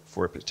or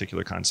for a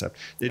particular concept.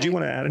 Did you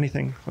want to add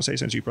anything, Jose,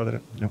 since you brought that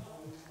up? No.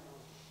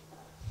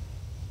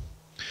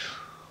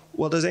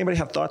 Well, does anybody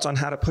have thoughts on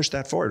how to push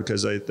that forward?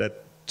 Because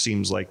that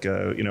seems like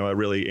a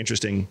really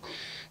interesting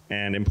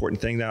and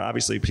important thing. Now,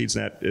 obviously,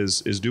 PedsNet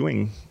is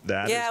doing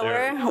that.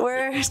 Yeah,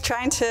 we're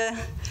trying to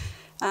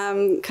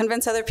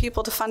convince other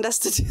people to fund us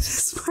to do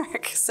this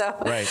work. So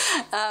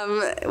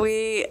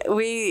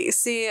we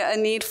see a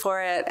need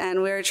for it,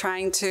 and we're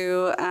trying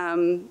to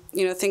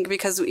think,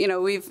 because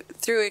we've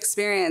through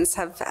experience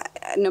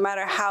no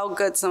matter how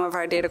good some of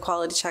our data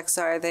quality checks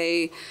are,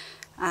 they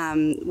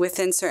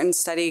within certain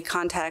study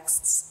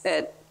contexts,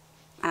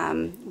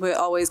 we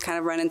always kind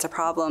of run into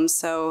problems.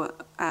 So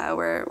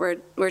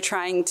we're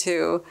trying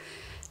to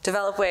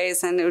develop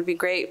ways, and it would be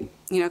great,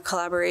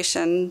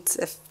 collaboration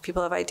if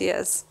people have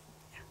ideas.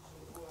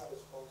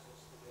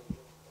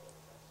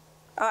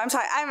 Oh, I'm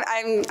sorry.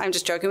 I'm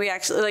just joking. We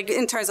actually,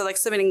 in terms of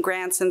submitting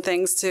grants and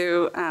things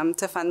to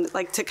fund,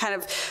 to kind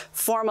of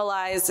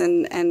formalize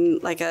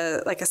and like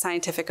a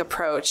scientific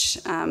approach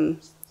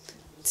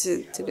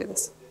to do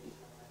this.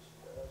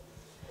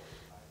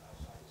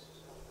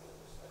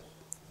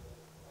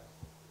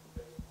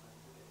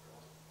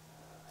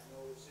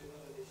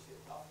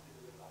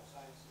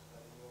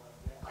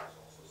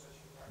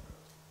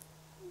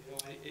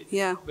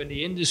 Yeah. When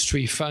the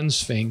industry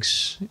funds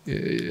things,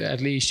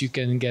 at least you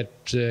can get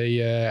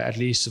at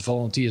least the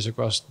volunteers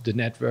across the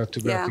network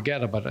to work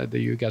together, but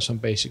you get some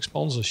basic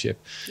sponsorship.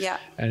 Yeah.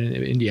 And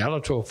in the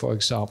allotrope, for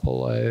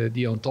example,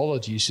 the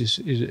ontologies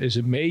is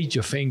a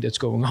major thing that's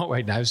going on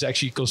right now. It's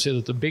actually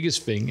considered the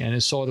biggest thing, and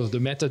it's sort of the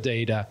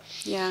metadata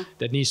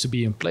that needs to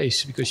be in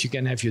place, because you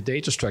can have your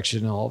data structure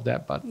and all of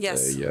that, but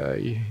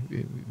the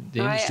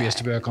industry has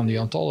to work on the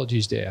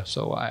ontologies there.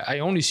 So I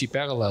only see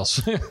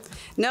parallels.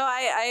 No,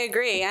 I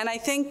agree. And I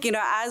think,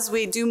 as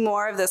we do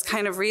more of this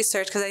kind of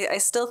research, because I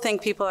still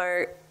think people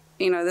are,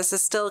 this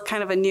is still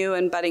kind of a new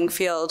and budding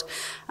field.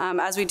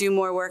 As we do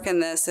more work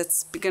in this,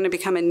 it's going to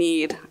become a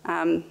need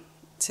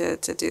to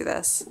do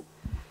this.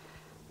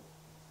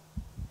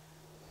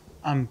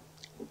 I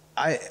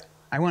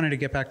wanted to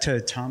get back to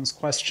Tom's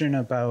question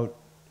about,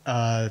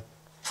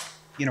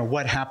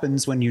 what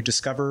happens when you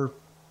discover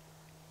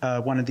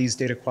one of these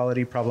data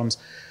quality problems.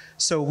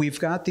 So we've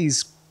got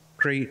these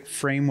great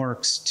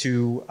frameworks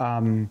to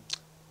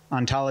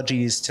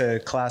ontologies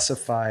to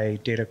classify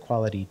data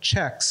quality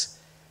checks,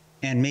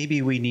 and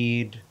maybe we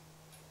need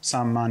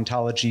some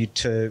ontology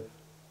to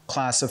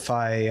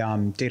classify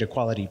data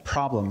quality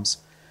problems.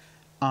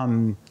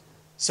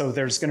 So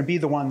there's going to be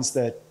the ones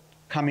that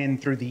come in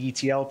through the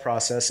ETL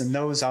process, and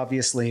those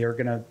obviously are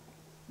going to,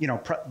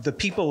 the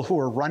people who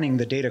are running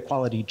the data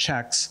quality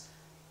checks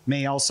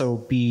may also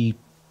be,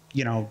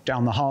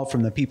 down the hall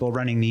from the people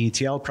running the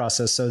ETL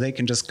process, so they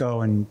can just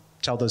go and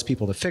tell those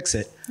people to fix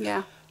it.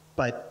 Yeah.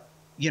 But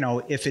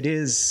if it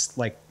is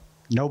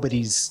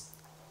nobody's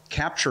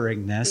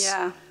capturing this,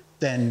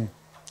 then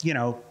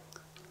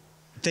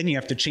then you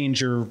have to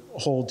change your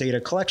whole data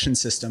collection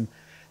system.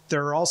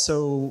 There are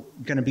also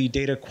going to be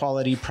data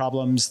quality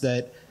problems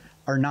that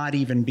are not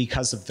even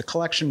because of the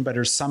collection, but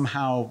are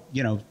somehow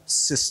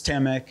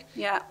systemic.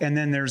 Yeah. And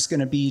then there's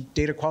going to be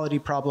data quality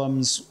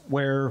problems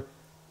where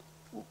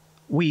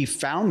we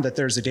found that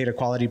there's a data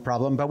quality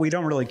problem, but we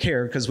don't really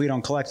care because we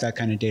don't collect that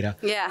kind of data.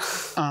 Yeah.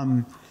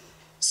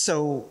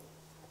 So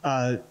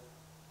I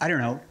don't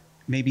know,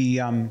 maybe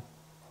I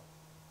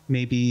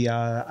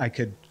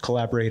could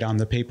collaborate on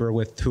the paper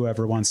with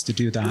whoever wants to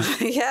do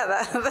that. Yeah,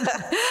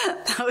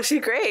 that would be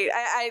great.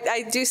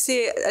 I do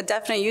see a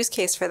definite use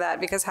case for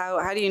that, because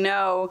how do you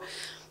know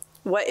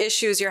what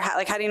issues you're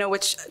how do you know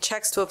which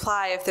checks to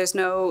apply if there's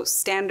no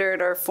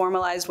standard or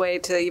formalized way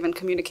to even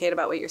communicate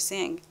about what you're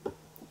seeing?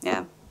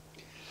 Yeah.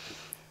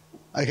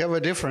 I have a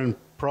different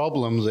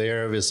problem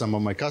there with some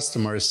of my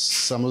customers.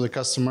 Some of the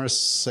customers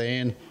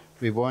saying,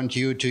 we want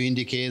you to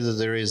indicate that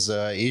there is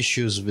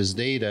issues with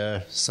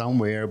data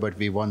somewhere, but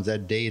we want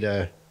that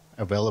data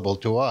available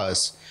to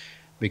us.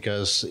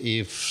 Because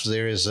if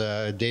there is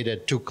data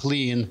too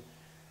clean,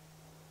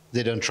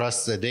 they don't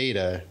trust the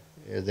data.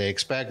 They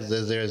expect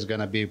that there's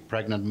going to be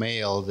pregnant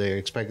male. They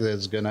expect that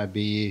there's going to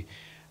be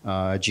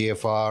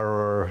GFR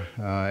or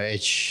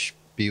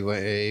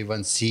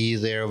HbA1c,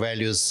 their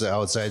values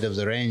outside of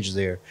the range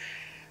there.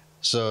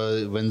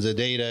 So when the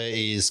data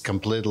is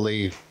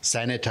completely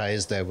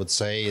sanitized, I would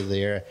say,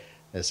 they're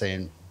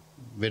saying,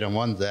 we don't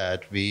want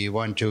that. We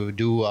want to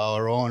do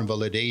our own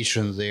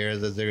validation there,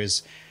 that there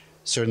is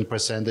certain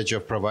percentage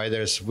of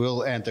providers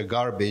will enter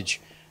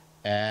garbage.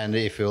 And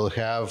if we'll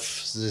have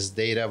this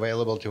data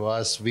available to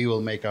us, we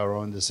will make our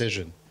own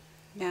decision.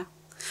 Yeah.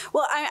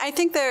 Well, I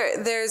think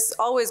there's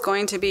always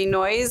going to be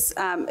noise.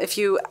 If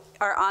you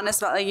are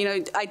honest about,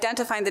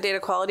 identifying the data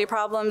quality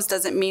problems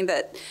doesn't mean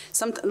that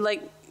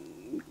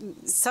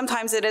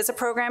sometimes it is a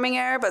programming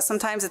error, but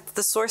sometimes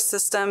the source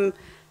system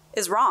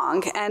is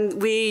wrong.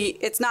 And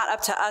it's not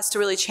up to us to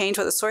really change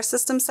what the source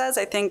system says.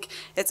 I think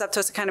it's up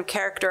to us to kind of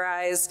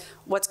characterize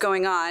what's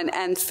going on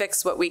and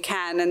fix what we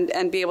can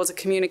and be able to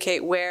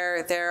communicate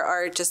where there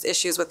are just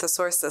issues with the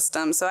source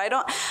system. So I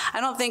don't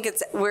think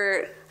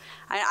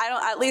I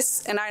don't, at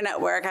least in our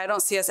network, I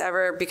don't see us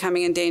ever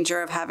becoming in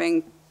danger of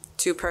having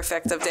too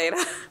perfect of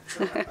data.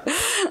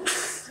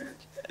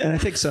 And I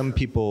think some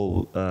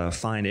people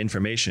find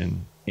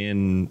information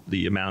in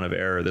the amount of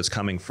error that's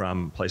coming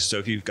from places. So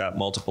if you've got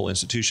multiple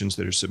institutions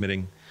that are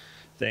submitting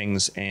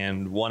things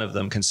and one of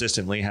them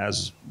consistently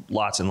has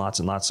lots and lots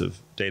and lots of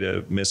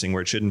data missing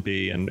where it shouldn't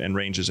be and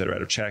ranges that are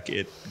out of check,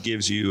 it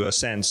gives you a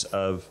sense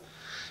of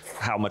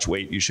how much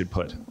weight you should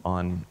put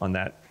on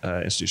that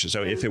institution.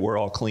 So if it were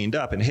all cleaned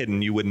up and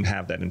hidden, you wouldn't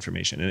have that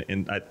information.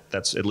 And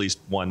that's at least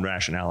one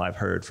rationale I've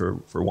heard for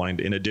wanting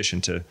to, in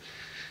addition to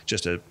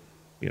just an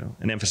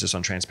emphasis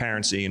on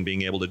transparency and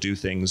being able to do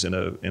things in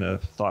a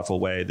thoughtful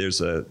way.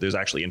 There's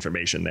actually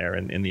information there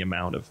in the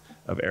amount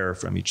of error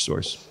from each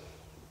source.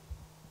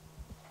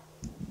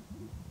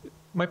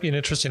 Might be an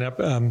interesting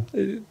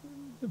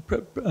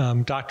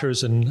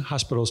doctors and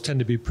hospitals tend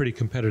to be pretty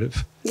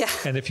competitive. Yeah.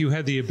 And if you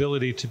had the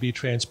ability to be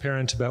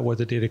transparent about what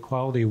the data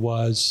quality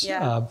was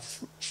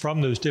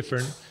from those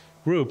different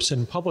groups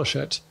and publish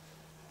it,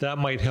 that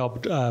might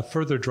help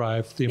further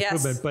drive the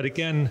improvement. Yes. But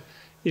again,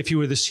 if you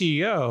were the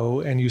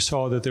CEO and you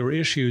saw that there were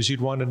issues,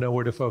 you'd want to know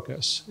where to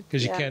focus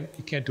because you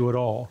can't do it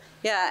all.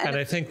 Yeah. And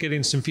I think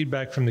getting some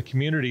feedback from the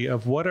community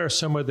of what are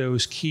some of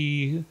those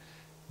key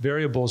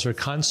variables or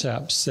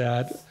concepts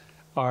that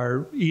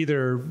are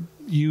either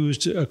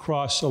used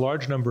across a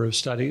large number of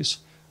studies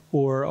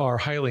or are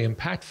highly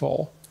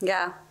impactful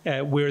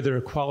where there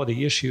are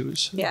quality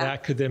issues.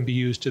 That could then be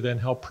used to then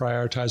help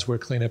prioritize where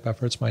cleanup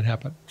efforts might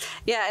happen.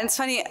 Yeah, and it's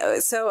funny.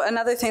 So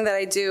another thing that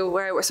I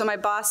do, so my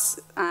boss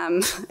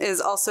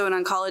is also an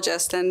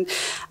oncologist, and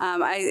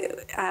I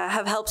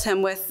have helped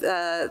him with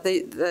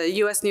the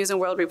U.S. News and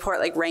World Report,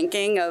 like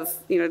ranking of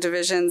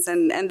divisions,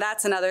 and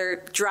that's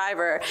another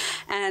driver.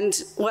 And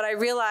what I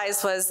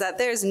realized was that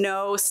there's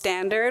no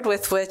standard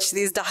with which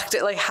these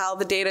doctors, like how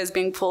the data is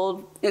being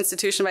pulled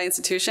institution by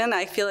institution.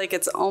 I feel like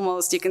it's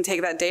almost, you can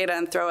take that data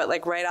and throw it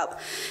like right out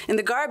in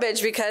the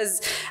garbage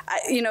because,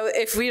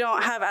 if we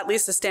don't have at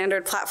least a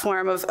standard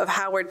platform of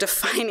how we're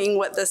defining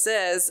what this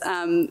is,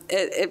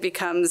 it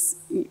becomes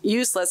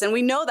useless. And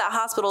we know that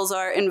hospitals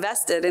are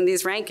invested in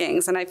these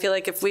rankings. And I feel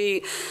like if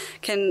we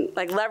can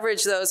like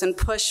leverage those and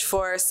push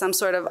for some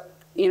sort of,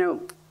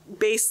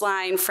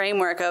 baseline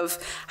framework of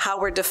how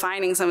we're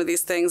defining some of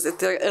these things,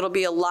 it'll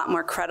be a lot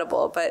more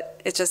credible,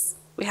 but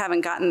we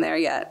haven't gotten there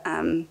yet.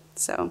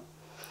 So.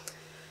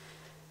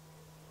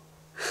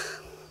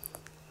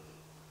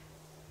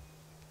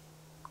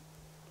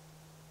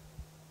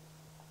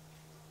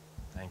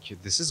 Thank you.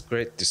 This is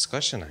great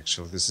discussion,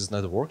 actually. This is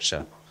not a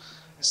workshop.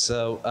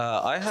 So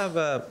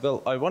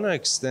I want to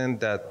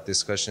extend that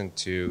discussion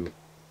to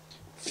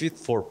fit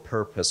for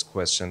purpose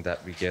question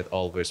that we get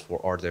always for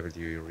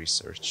RWE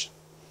research.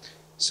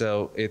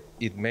 So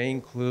it may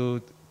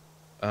include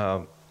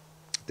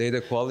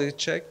data quality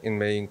check. It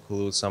may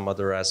include some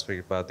other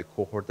aspect about the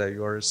cohort that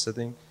you are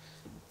studying.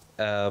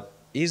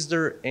 Is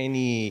there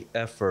any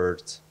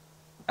effort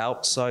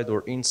outside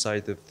or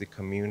inside of the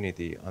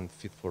community on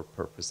fit for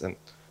purpose and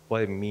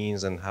what it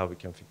means and how we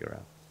can figure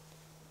out?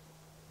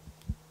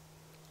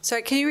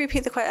 Sorry, can you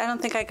repeat the question? I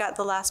don't think I got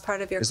the last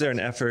part of your question. Is there an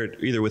effort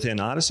either within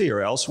OHDSI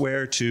or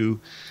elsewhere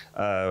to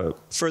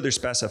further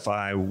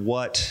specify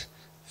what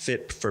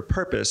fit for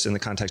purpose in the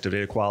context of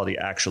data quality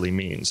actually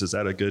means? Is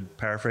that a good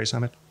paraphrase,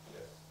 Hamid?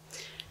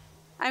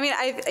 I mean,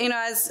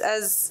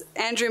 as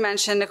Andrew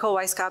mentioned, Nicole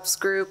Weisskopf's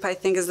group, I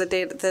think, is the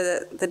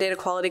data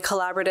quality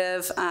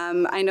collaborative.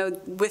 I know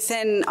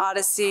within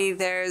OHDSI,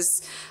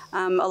 there's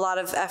a lot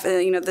of,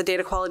 the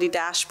data quality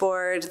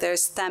dashboard.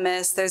 There's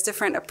Themis. There's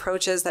different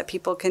approaches that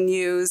people can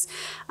use,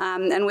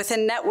 and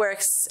within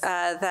networks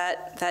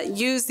that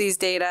use these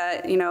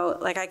data,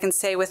 like I can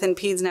say within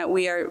PedsNet,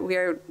 we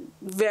are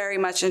very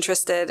much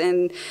interested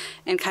in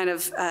kind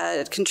of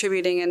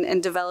contributing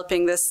and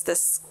developing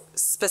this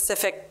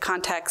specific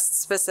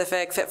context,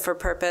 specific fit for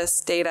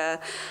purpose data.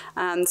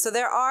 So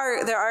there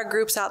are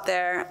groups out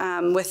there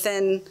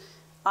within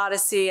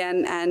OHDSI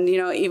and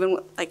even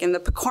like in the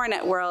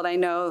PCORNet world, I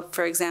know,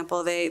 for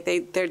example,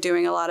 they're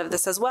doing a lot of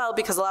this as well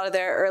because a lot of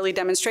their early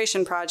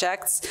demonstration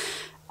projects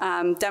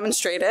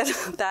demonstrated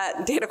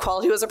that data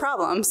quality was a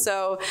problem.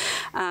 So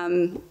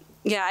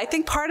yeah, I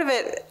think part of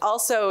it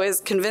also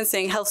is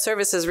convincing health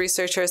services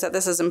researchers that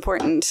this is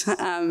important,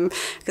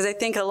 because I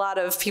think a lot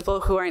of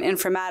people who are in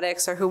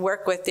informatics or who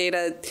work with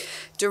data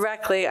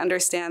directly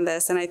understand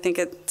this, and I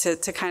think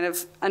to kind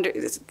of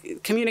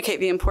communicate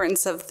the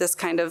importance of this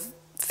kind of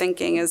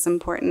thinking is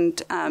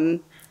important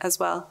as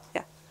well.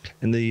 Yeah.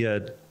 And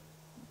the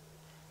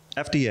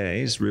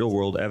FDA's Real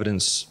World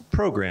Evidence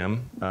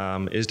Program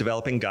is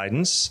developing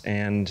guidance,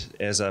 and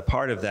as a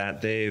part of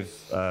that,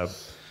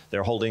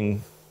 they're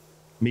holding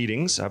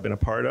meetings I've been a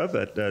part of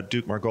at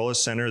Duke Margolis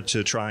Center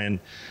to try and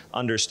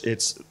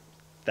understand.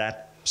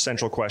 That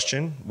central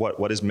question.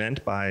 What is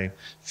meant by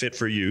fit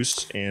for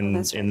use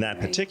in that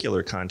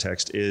particular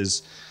context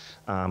is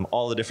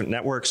all the different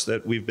networks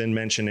that we've been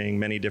mentioning,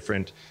 many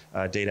different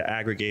data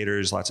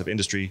aggregators, lots of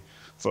industry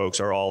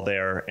folks are all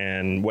there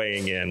and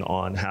weighing in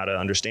on how to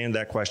understand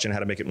that question, how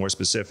to make it more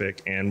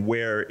specific, and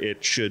where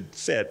it should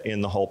fit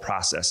in the whole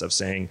process of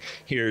saying,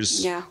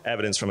 here's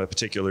evidence from a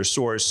particular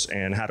source,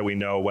 and how do we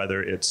know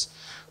whether it's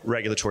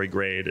regulatory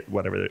grade,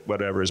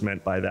 whatever is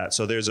meant by that.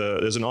 So there's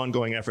an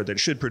ongoing effort that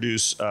should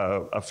produce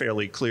a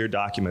fairly clear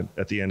document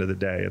at the end of the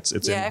day. It's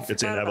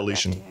in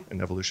evolution. In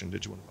evolution,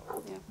 did you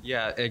want to?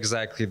 Yeah,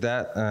 exactly.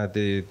 That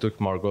the Duke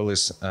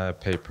Margolis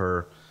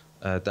paper,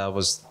 that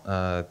was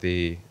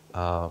the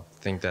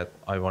thing that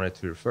I wanted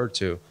to refer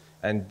to,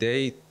 and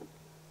they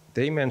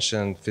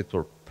mentioned fit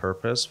for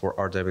purpose for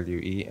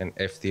RWE, and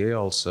FDA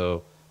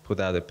also put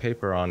out a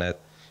paper on it,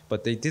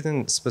 but they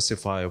didn't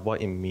specify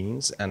what it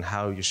means and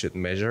how you should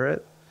measure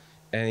it.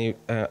 And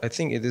I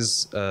think it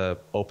is an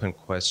open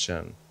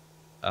question,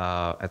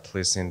 at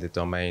least in the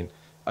domain.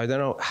 I don't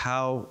know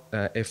how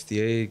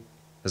FDA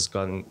has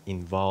gotten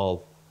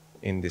involved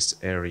in this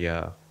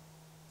area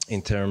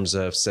in terms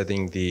of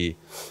setting the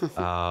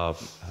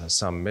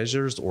some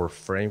measures or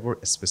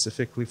framework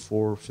specifically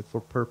for fit for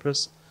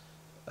purpose.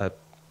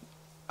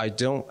 I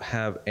don't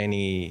have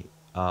any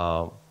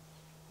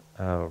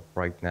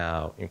right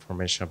now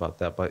information about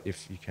that, but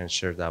if you can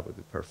share that would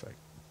be perfect.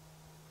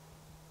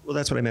 Well,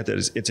 that's what I meant.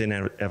 That it's in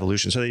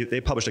evolution. So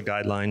they published a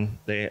guideline.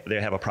 They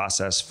have a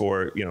process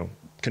for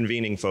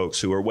convening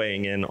folks who are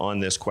weighing in on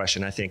this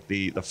question. I think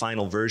the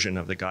final version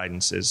of the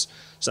guidance is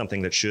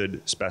something that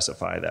should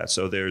specify that.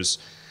 So there's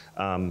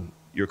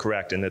you're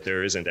correct in that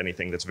there isn't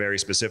anything that's very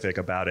specific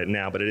about it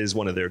now, but it is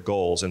one of their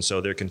goals, and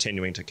so they're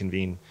continuing to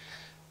convene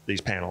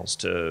these panels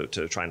to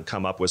try and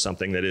come up with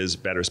something that is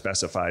better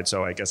specified.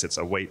 So I guess it's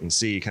a wait and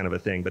see kind of a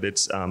thing, but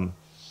it's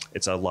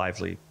a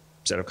lively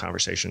set of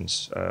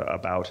conversations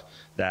about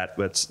that.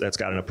 That's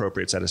got an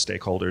appropriate set of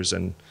stakeholders,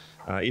 and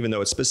even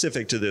though it's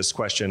specific to this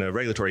question of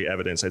regulatory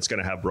evidence, it's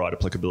going to have broad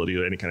applicability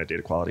to any kind of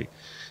data quality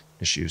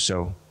issue.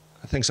 So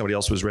I think somebody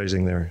else was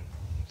raising their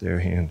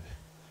hand.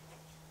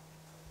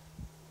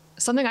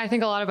 Something I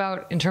think a lot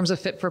about in terms of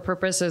fit for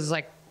purpose is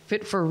like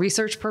fit for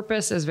research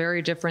purpose is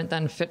very different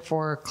than fit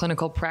for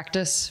clinical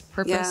practice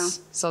purpose.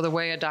 Yeah. So the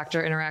way a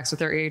doctor interacts with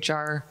their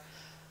EHR,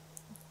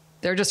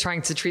 they're just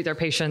trying to treat their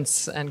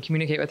patients and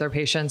communicate with their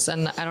patients.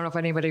 And I don't know if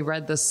anybody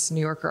read this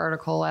New Yorker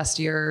article last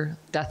year,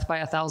 Death by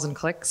 1,000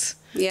 Clicks.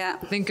 Yeah.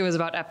 I think it was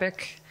about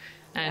Epic.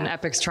 And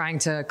Epic's trying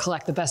to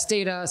collect the best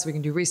data so we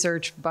can do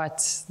research,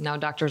 but now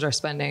doctors are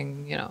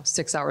spending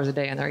 6 hours a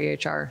day in their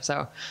EHR.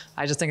 So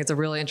I just think it's a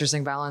really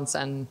interesting balance,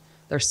 and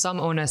there's some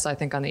onus, I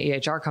think, on the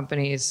EHR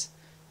companies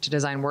to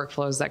design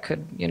workflows that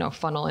could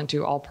funnel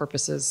into all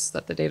purposes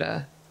that the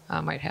data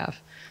might have.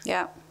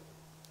 Yeah,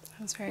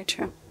 that's very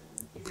true.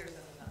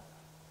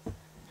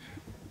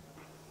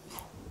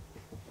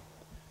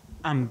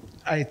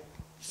 I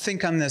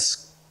think on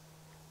this,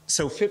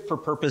 so fit for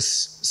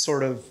purpose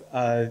sort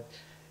of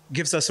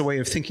gives us a way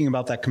of thinking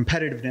about that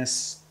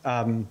competitiveness,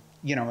 and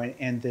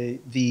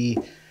the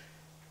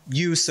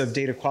use of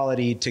data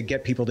quality to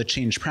get people to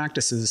change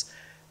practices.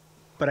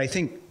 But I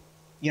think,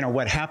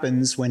 what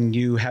happens when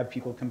you have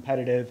people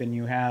competitive and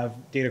you have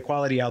data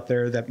quality out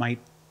there that might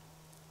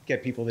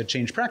get people to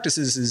change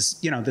practices is,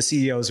 the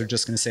CEOs are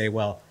just going to say,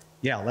 well,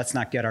 yeah, let's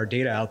not get our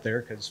data out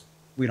there because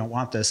we don't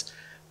want this.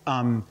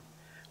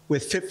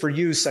 With fit for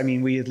use, I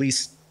mean, we at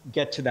least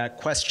get to that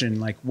question,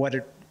 like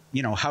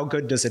how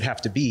good does it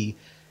have to be?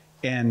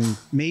 And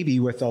maybe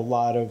with a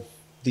lot of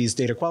these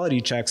data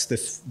quality checks,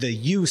 the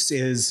use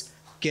is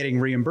getting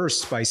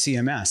reimbursed by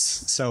CMS.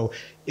 So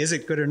is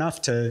it good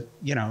enough to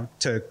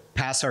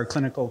pass our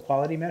clinical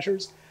quality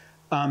measures?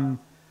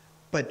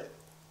 But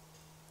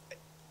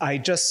I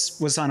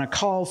just was on a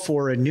call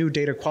for a new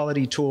data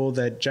quality tool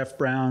that Jeff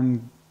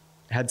Brown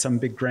had some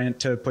big grant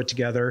to put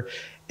together.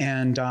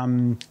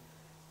 And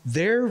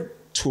their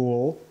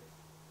tool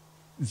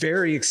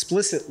very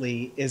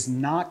explicitly is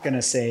not going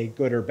to say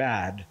good or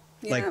bad.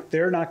 Yeah. Like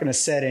they're not going to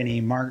set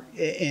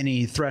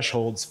any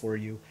thresholds for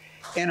you.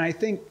 And I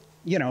think,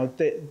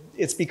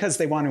 it's because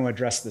they want to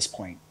address this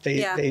point.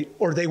 They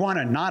want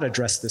to not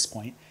address this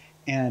point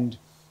and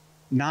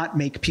not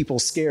make people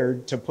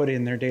scared to put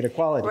in their data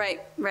quality.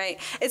 Right.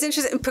 It's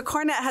interesting.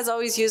 PCORNet has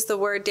always used the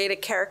word data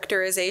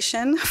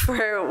characterization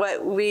for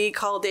what we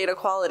call data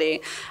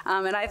quality.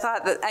 And I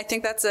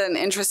think that's an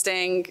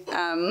interesting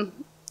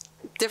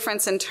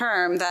difference in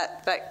term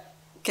that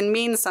can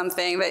mean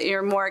something, that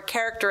you're more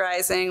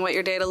characterizing what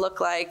your data look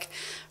like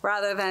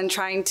rather than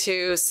trying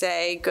to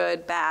say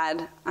good,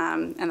 bad,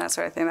 and that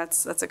sort of thing.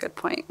 That's a good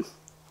point.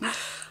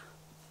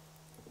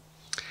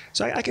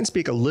 So I can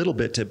speak a little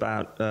bit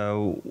about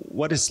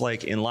what it's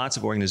like in lots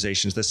of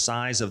organizations, the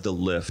size of the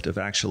lift of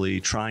actually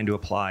trying to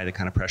apply the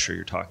kind of pressure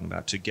you're talking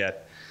about to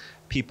get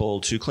people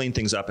to clean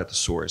things up at the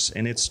source.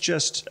 And it's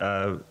just,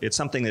 it's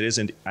something that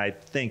isn't, I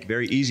think,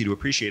 very easy to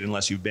appreciate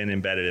unless you've been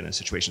embedded in a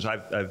situation. So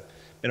I've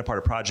been a part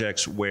of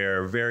projects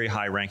where very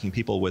high-ranking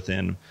people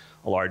within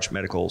a large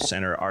medical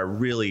center are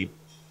really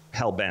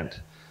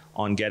hell-bent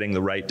on getting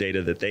the right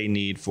data that they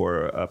need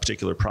for a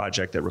particular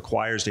project that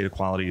requires data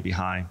quality to be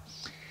high.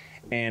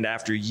 And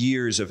after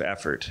years of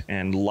effort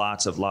and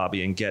lots of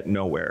lobbying, get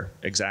nowhere,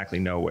 exactly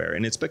nowhere.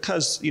 And it's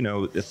because, you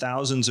know,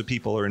 thousands of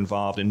people are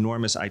involved,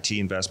 enormous IT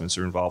investments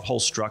are involved,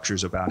 whole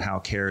structures about how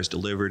care is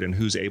delivered and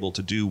who's able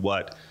to do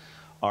what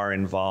are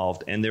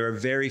involved. And there are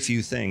very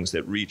few things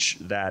that reach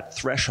that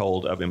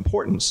threshold of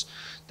importance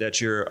that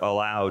you're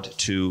allowed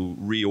to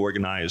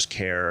reorganize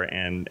care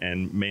and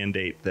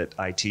mandate that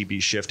IT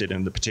be shifted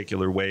in the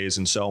particular ways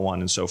and so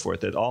on and so forth.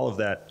 That all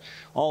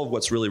of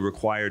what's really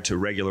required to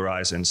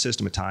regularize and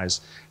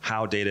systematize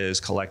how data is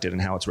collected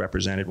and how it's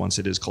represented once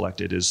it is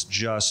collected is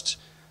just,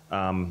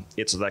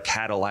 it's the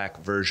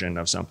Cadillac version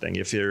of something.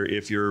 If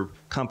your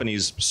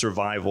company's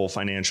survival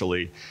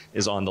financially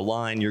is on the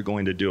line, you're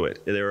going to do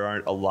it. There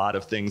aren't a lot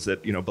of things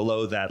that, you know,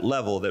 below that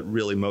level that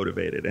really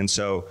motivate it. And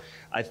so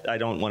I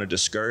don't want to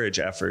discourage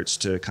efforts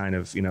to kind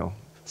of, you know,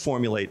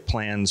 formulate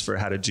plans for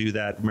how to do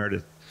that.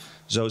 Meredith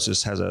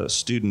Zosis has a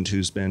student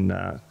who's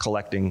been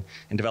collecting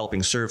and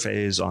developing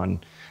surveys on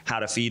how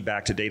to feed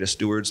back to data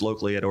stewards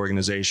locally at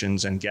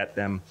organizations and get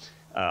them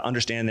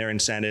understand their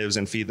incentives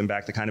and feed them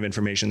back the kind of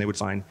information they would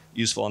find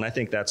useful. And I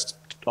think that's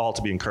all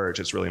to be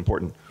encouraged. It's really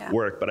important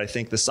work. But I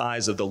think the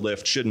size of the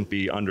lift shouldn't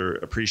be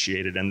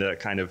underappreciated, and the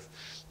kind of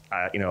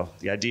you know,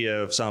 the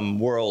idea of some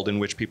world in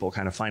which people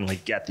kind of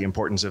finally get the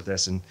importance of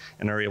this and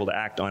are able to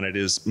act on it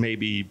is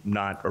maybe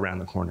not around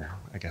the corner,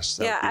 I guess.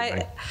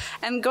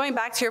 And going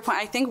back to your point,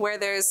 I think where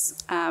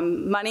there's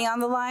money on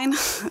the line,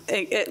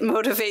 it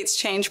motivates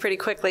change pretty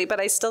quickly.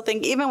 But I still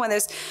think even when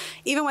there's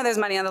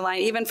money on the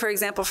line, even for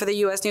example for the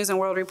U.S. News and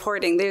World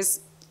Reporting, there's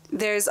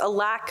a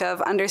lack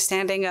of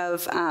understanding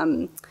of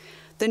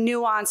the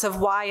nuance of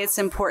why it's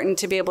important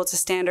to be able to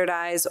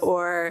standardize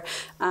or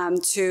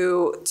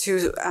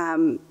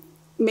to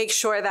make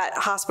sure that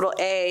hospital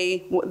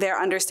A, their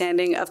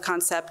understanding of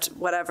concept,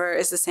 whatever,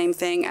 is the same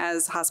thing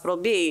as hospital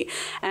B.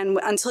 And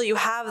until you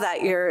have that,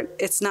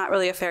 it's not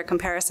really a fair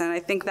comparison. I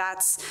think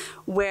that's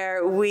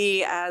where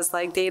we as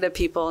like data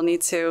people need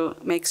to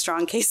make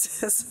strong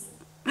cases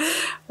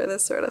for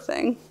this sort of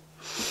thing.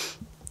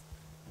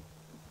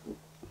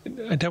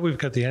 I doubt we've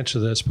got the answer to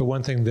this, but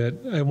one thing that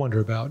I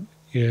wonder about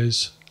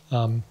is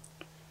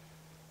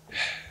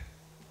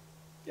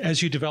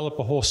as you develop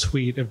a whole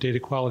suite of data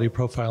quality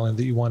profiling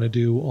that you want to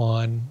do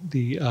on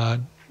the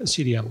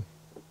CDM,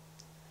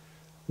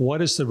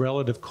 what is the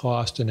relative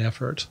cost and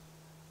effort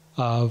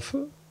of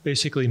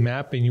basically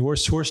mapping your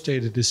source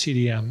data to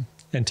CDM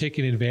and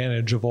taking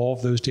advantage of all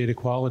of those data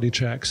quality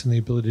checks and the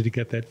ability to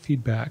get that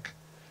feedback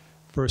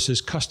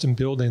versus custom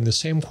building the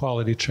same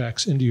quality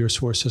checks into your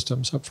source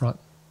systems up front?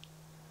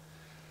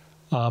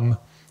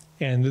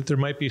 And that there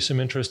might be some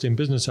interesting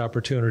business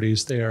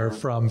opportunities there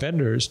from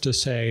vendors to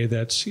say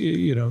that,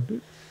 you know,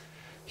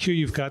 here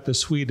you've got the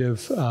suite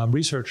of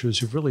researchers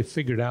who've really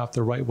figured out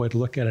the right way to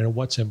look at it and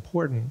what's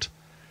important.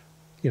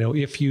 You know,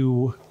 if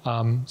you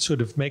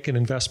sort of make an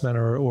investment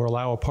or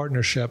allow a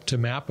partnership to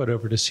map it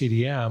over to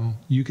CDM,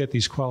 you get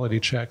these quality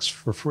checks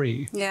for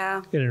free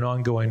in an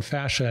ongoing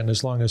fashion,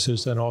 as long as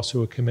there's then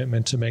also a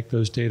commitment to make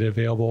those data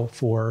available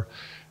for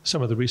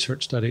some of the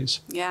research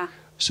studies. Yeah.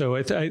 So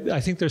I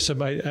think there's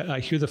some, I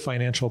hear the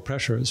financial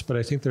pressures, but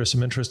I think there's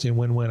some interesting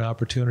win-win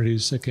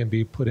opportunities that can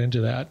be put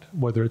into that,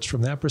 whether it's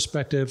from that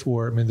perspective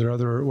or, I mean, there are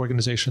other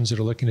organizations that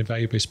are looking at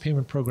value-based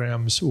payment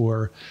programs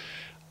or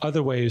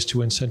other ways to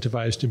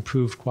incentivize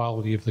improved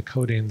quality of the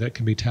coding that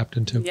can be tapped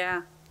into.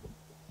 Yeah,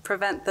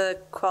 prevent the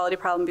quality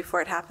problem before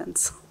it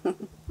happens.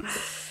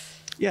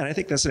 Yeah, and I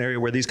think that's an area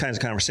where these kinds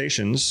of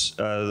conversations,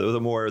 the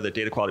more that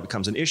data quality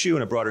becomes an issue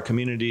in a broader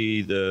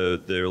community,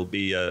 there'll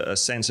be a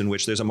sense in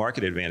which there's a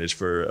market advantage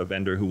for a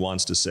vendor who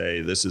wants to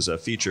say, this is a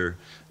feature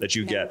that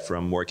you get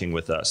from working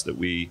with us, that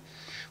we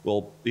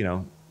will, you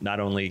know, not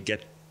only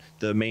get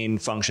the main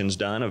functions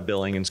done of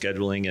billing and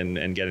scheduling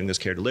and getting this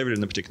care delivered in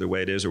the particular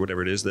way it is or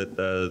whatever it is, that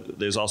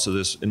there's also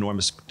this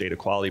enormous data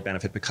quality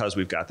benefit because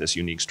we've got this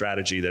unique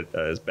strategy that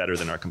is better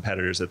than our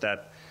competitors,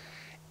 that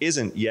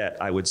isn't yet,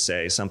 I would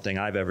say, something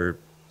I've ever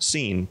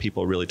seen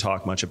people really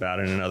talk much about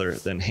in another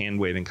than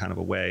hand-waving kind of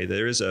a way.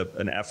 There is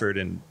an effort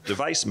in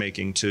device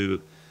making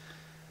to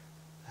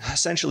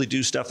essentially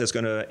do stuff that's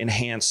going to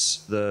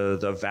enhance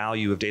the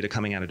value of data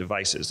coming out of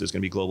devices. There's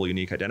going to be global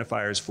unique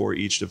identifiers for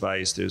each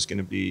device. There's going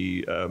to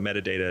be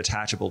metadata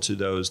attachable to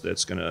those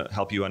that's going to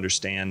help you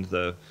understand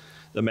the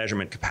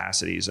measurement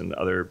capacities and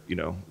other, you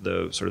know,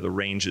 the sort of the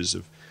ranges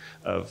of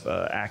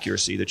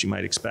accuracy that you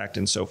might expect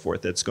and so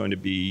forth. That's going to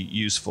be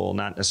useful,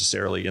 not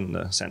necessarily in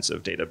the sense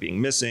of data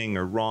being missing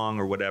or wrong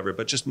or whatever,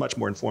 but just much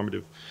more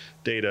informative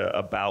data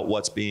about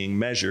what's being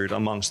measured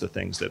amongst the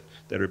things that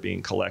are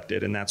being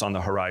collected, and that's on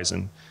the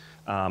horizon.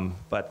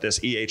 But this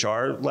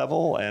EHR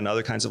level and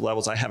other kinds of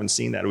levels, I haven't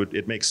seen that.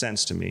 It makes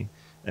sense to me,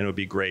 and it would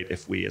be great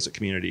if we as a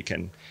community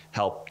can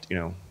help, you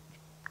know,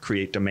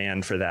 create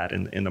demand for that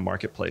in the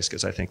marketplace,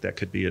 because I think that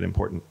could be an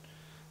important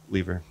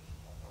lever.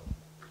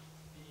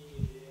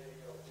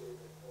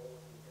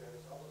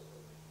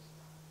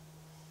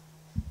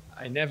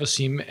 I never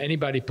seen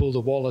anybody pull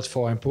the wallet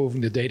for improving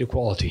the data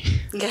quality.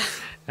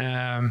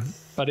 Yeah.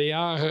 But they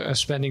are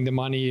spending the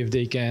money if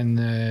they can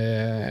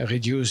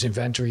reduce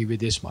inventory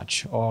with this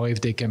much, or if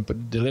they can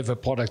deliver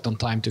product on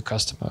time to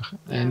customer.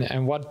 Yeah.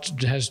 And what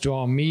has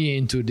drawn me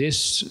into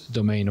this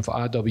domain of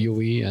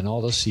RWE and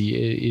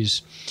OHDSI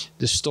is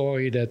the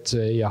story that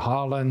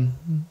Harlan,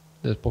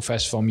 the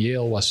professor from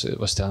Yale,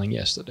 was telling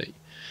yesterday,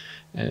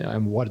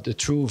 and what the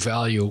true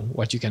value,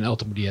 what you can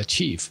ultimately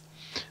achieve.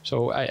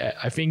 So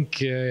I think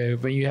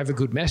when you have a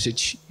good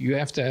message, you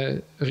have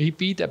to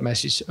repeat that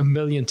message 1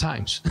 million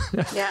times.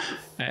 Yeah.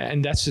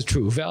 And that's the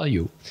true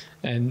value.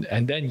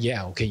 And then,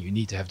 yeah, okay, you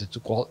need to have the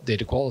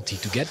data quality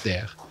to get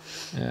there.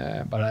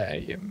 But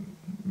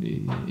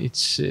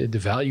it's the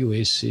value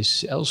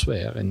is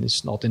elsewhere, and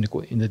it's not in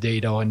the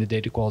data or in the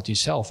data quality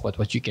itself, but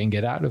what you can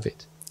get out of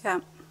it.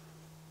 Yeah.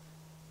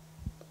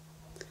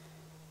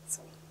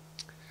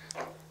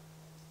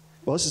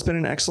 Well, this has been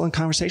an excellent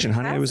conversation.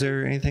 Honey, was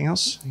there anything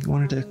else you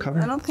wanted to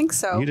cover? I don't think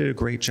so. You did a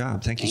great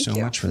job. Thank you so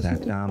much for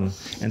that.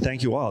 And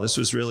thank you all. This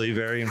was really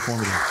very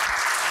informative.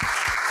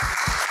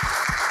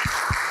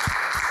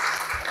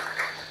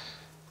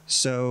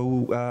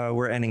 So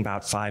we're ending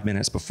about 5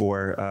 minutes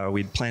before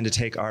we'd planned to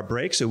take our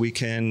break, so we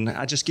can,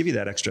 I'll just give you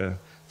that extra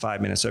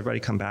 5 minutes. So everybody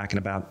come back in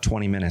about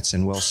 20 minutes,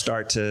 and we'll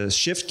start to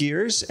shift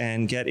gears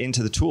and get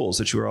into the tools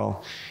that you are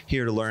all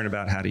here to learn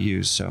about how to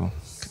use. So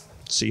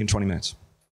see you in 20 minutes.